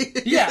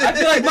 Yeah, I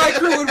feel like my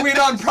crew would win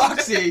on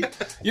proxy.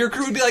 Your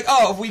crew would be like,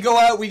 "Oh, if we go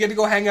out, we get to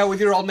go hang out with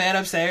your old man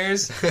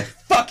upstairs.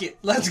 Fuck it,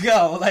 let's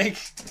go."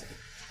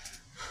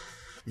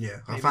 Yeah,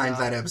 I'll Maybe find not.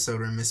 that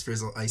episode where Miss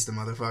Frizzle iced a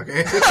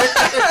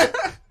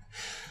motherfucker.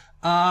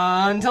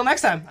 Until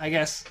next time, I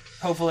guess.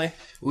 Hopefully.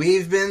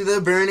 We've been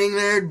the Burning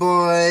Nerd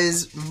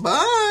Boys.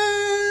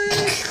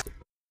 Bye!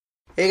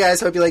 Hey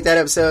guys, hope you liked that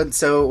episode.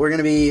 So we're going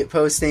to be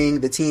posting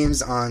the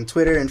teams on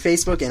Twitter and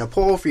Facebook in a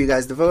poll for you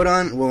guys to vote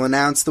on. We'll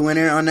announce the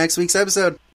winner on next week's episode.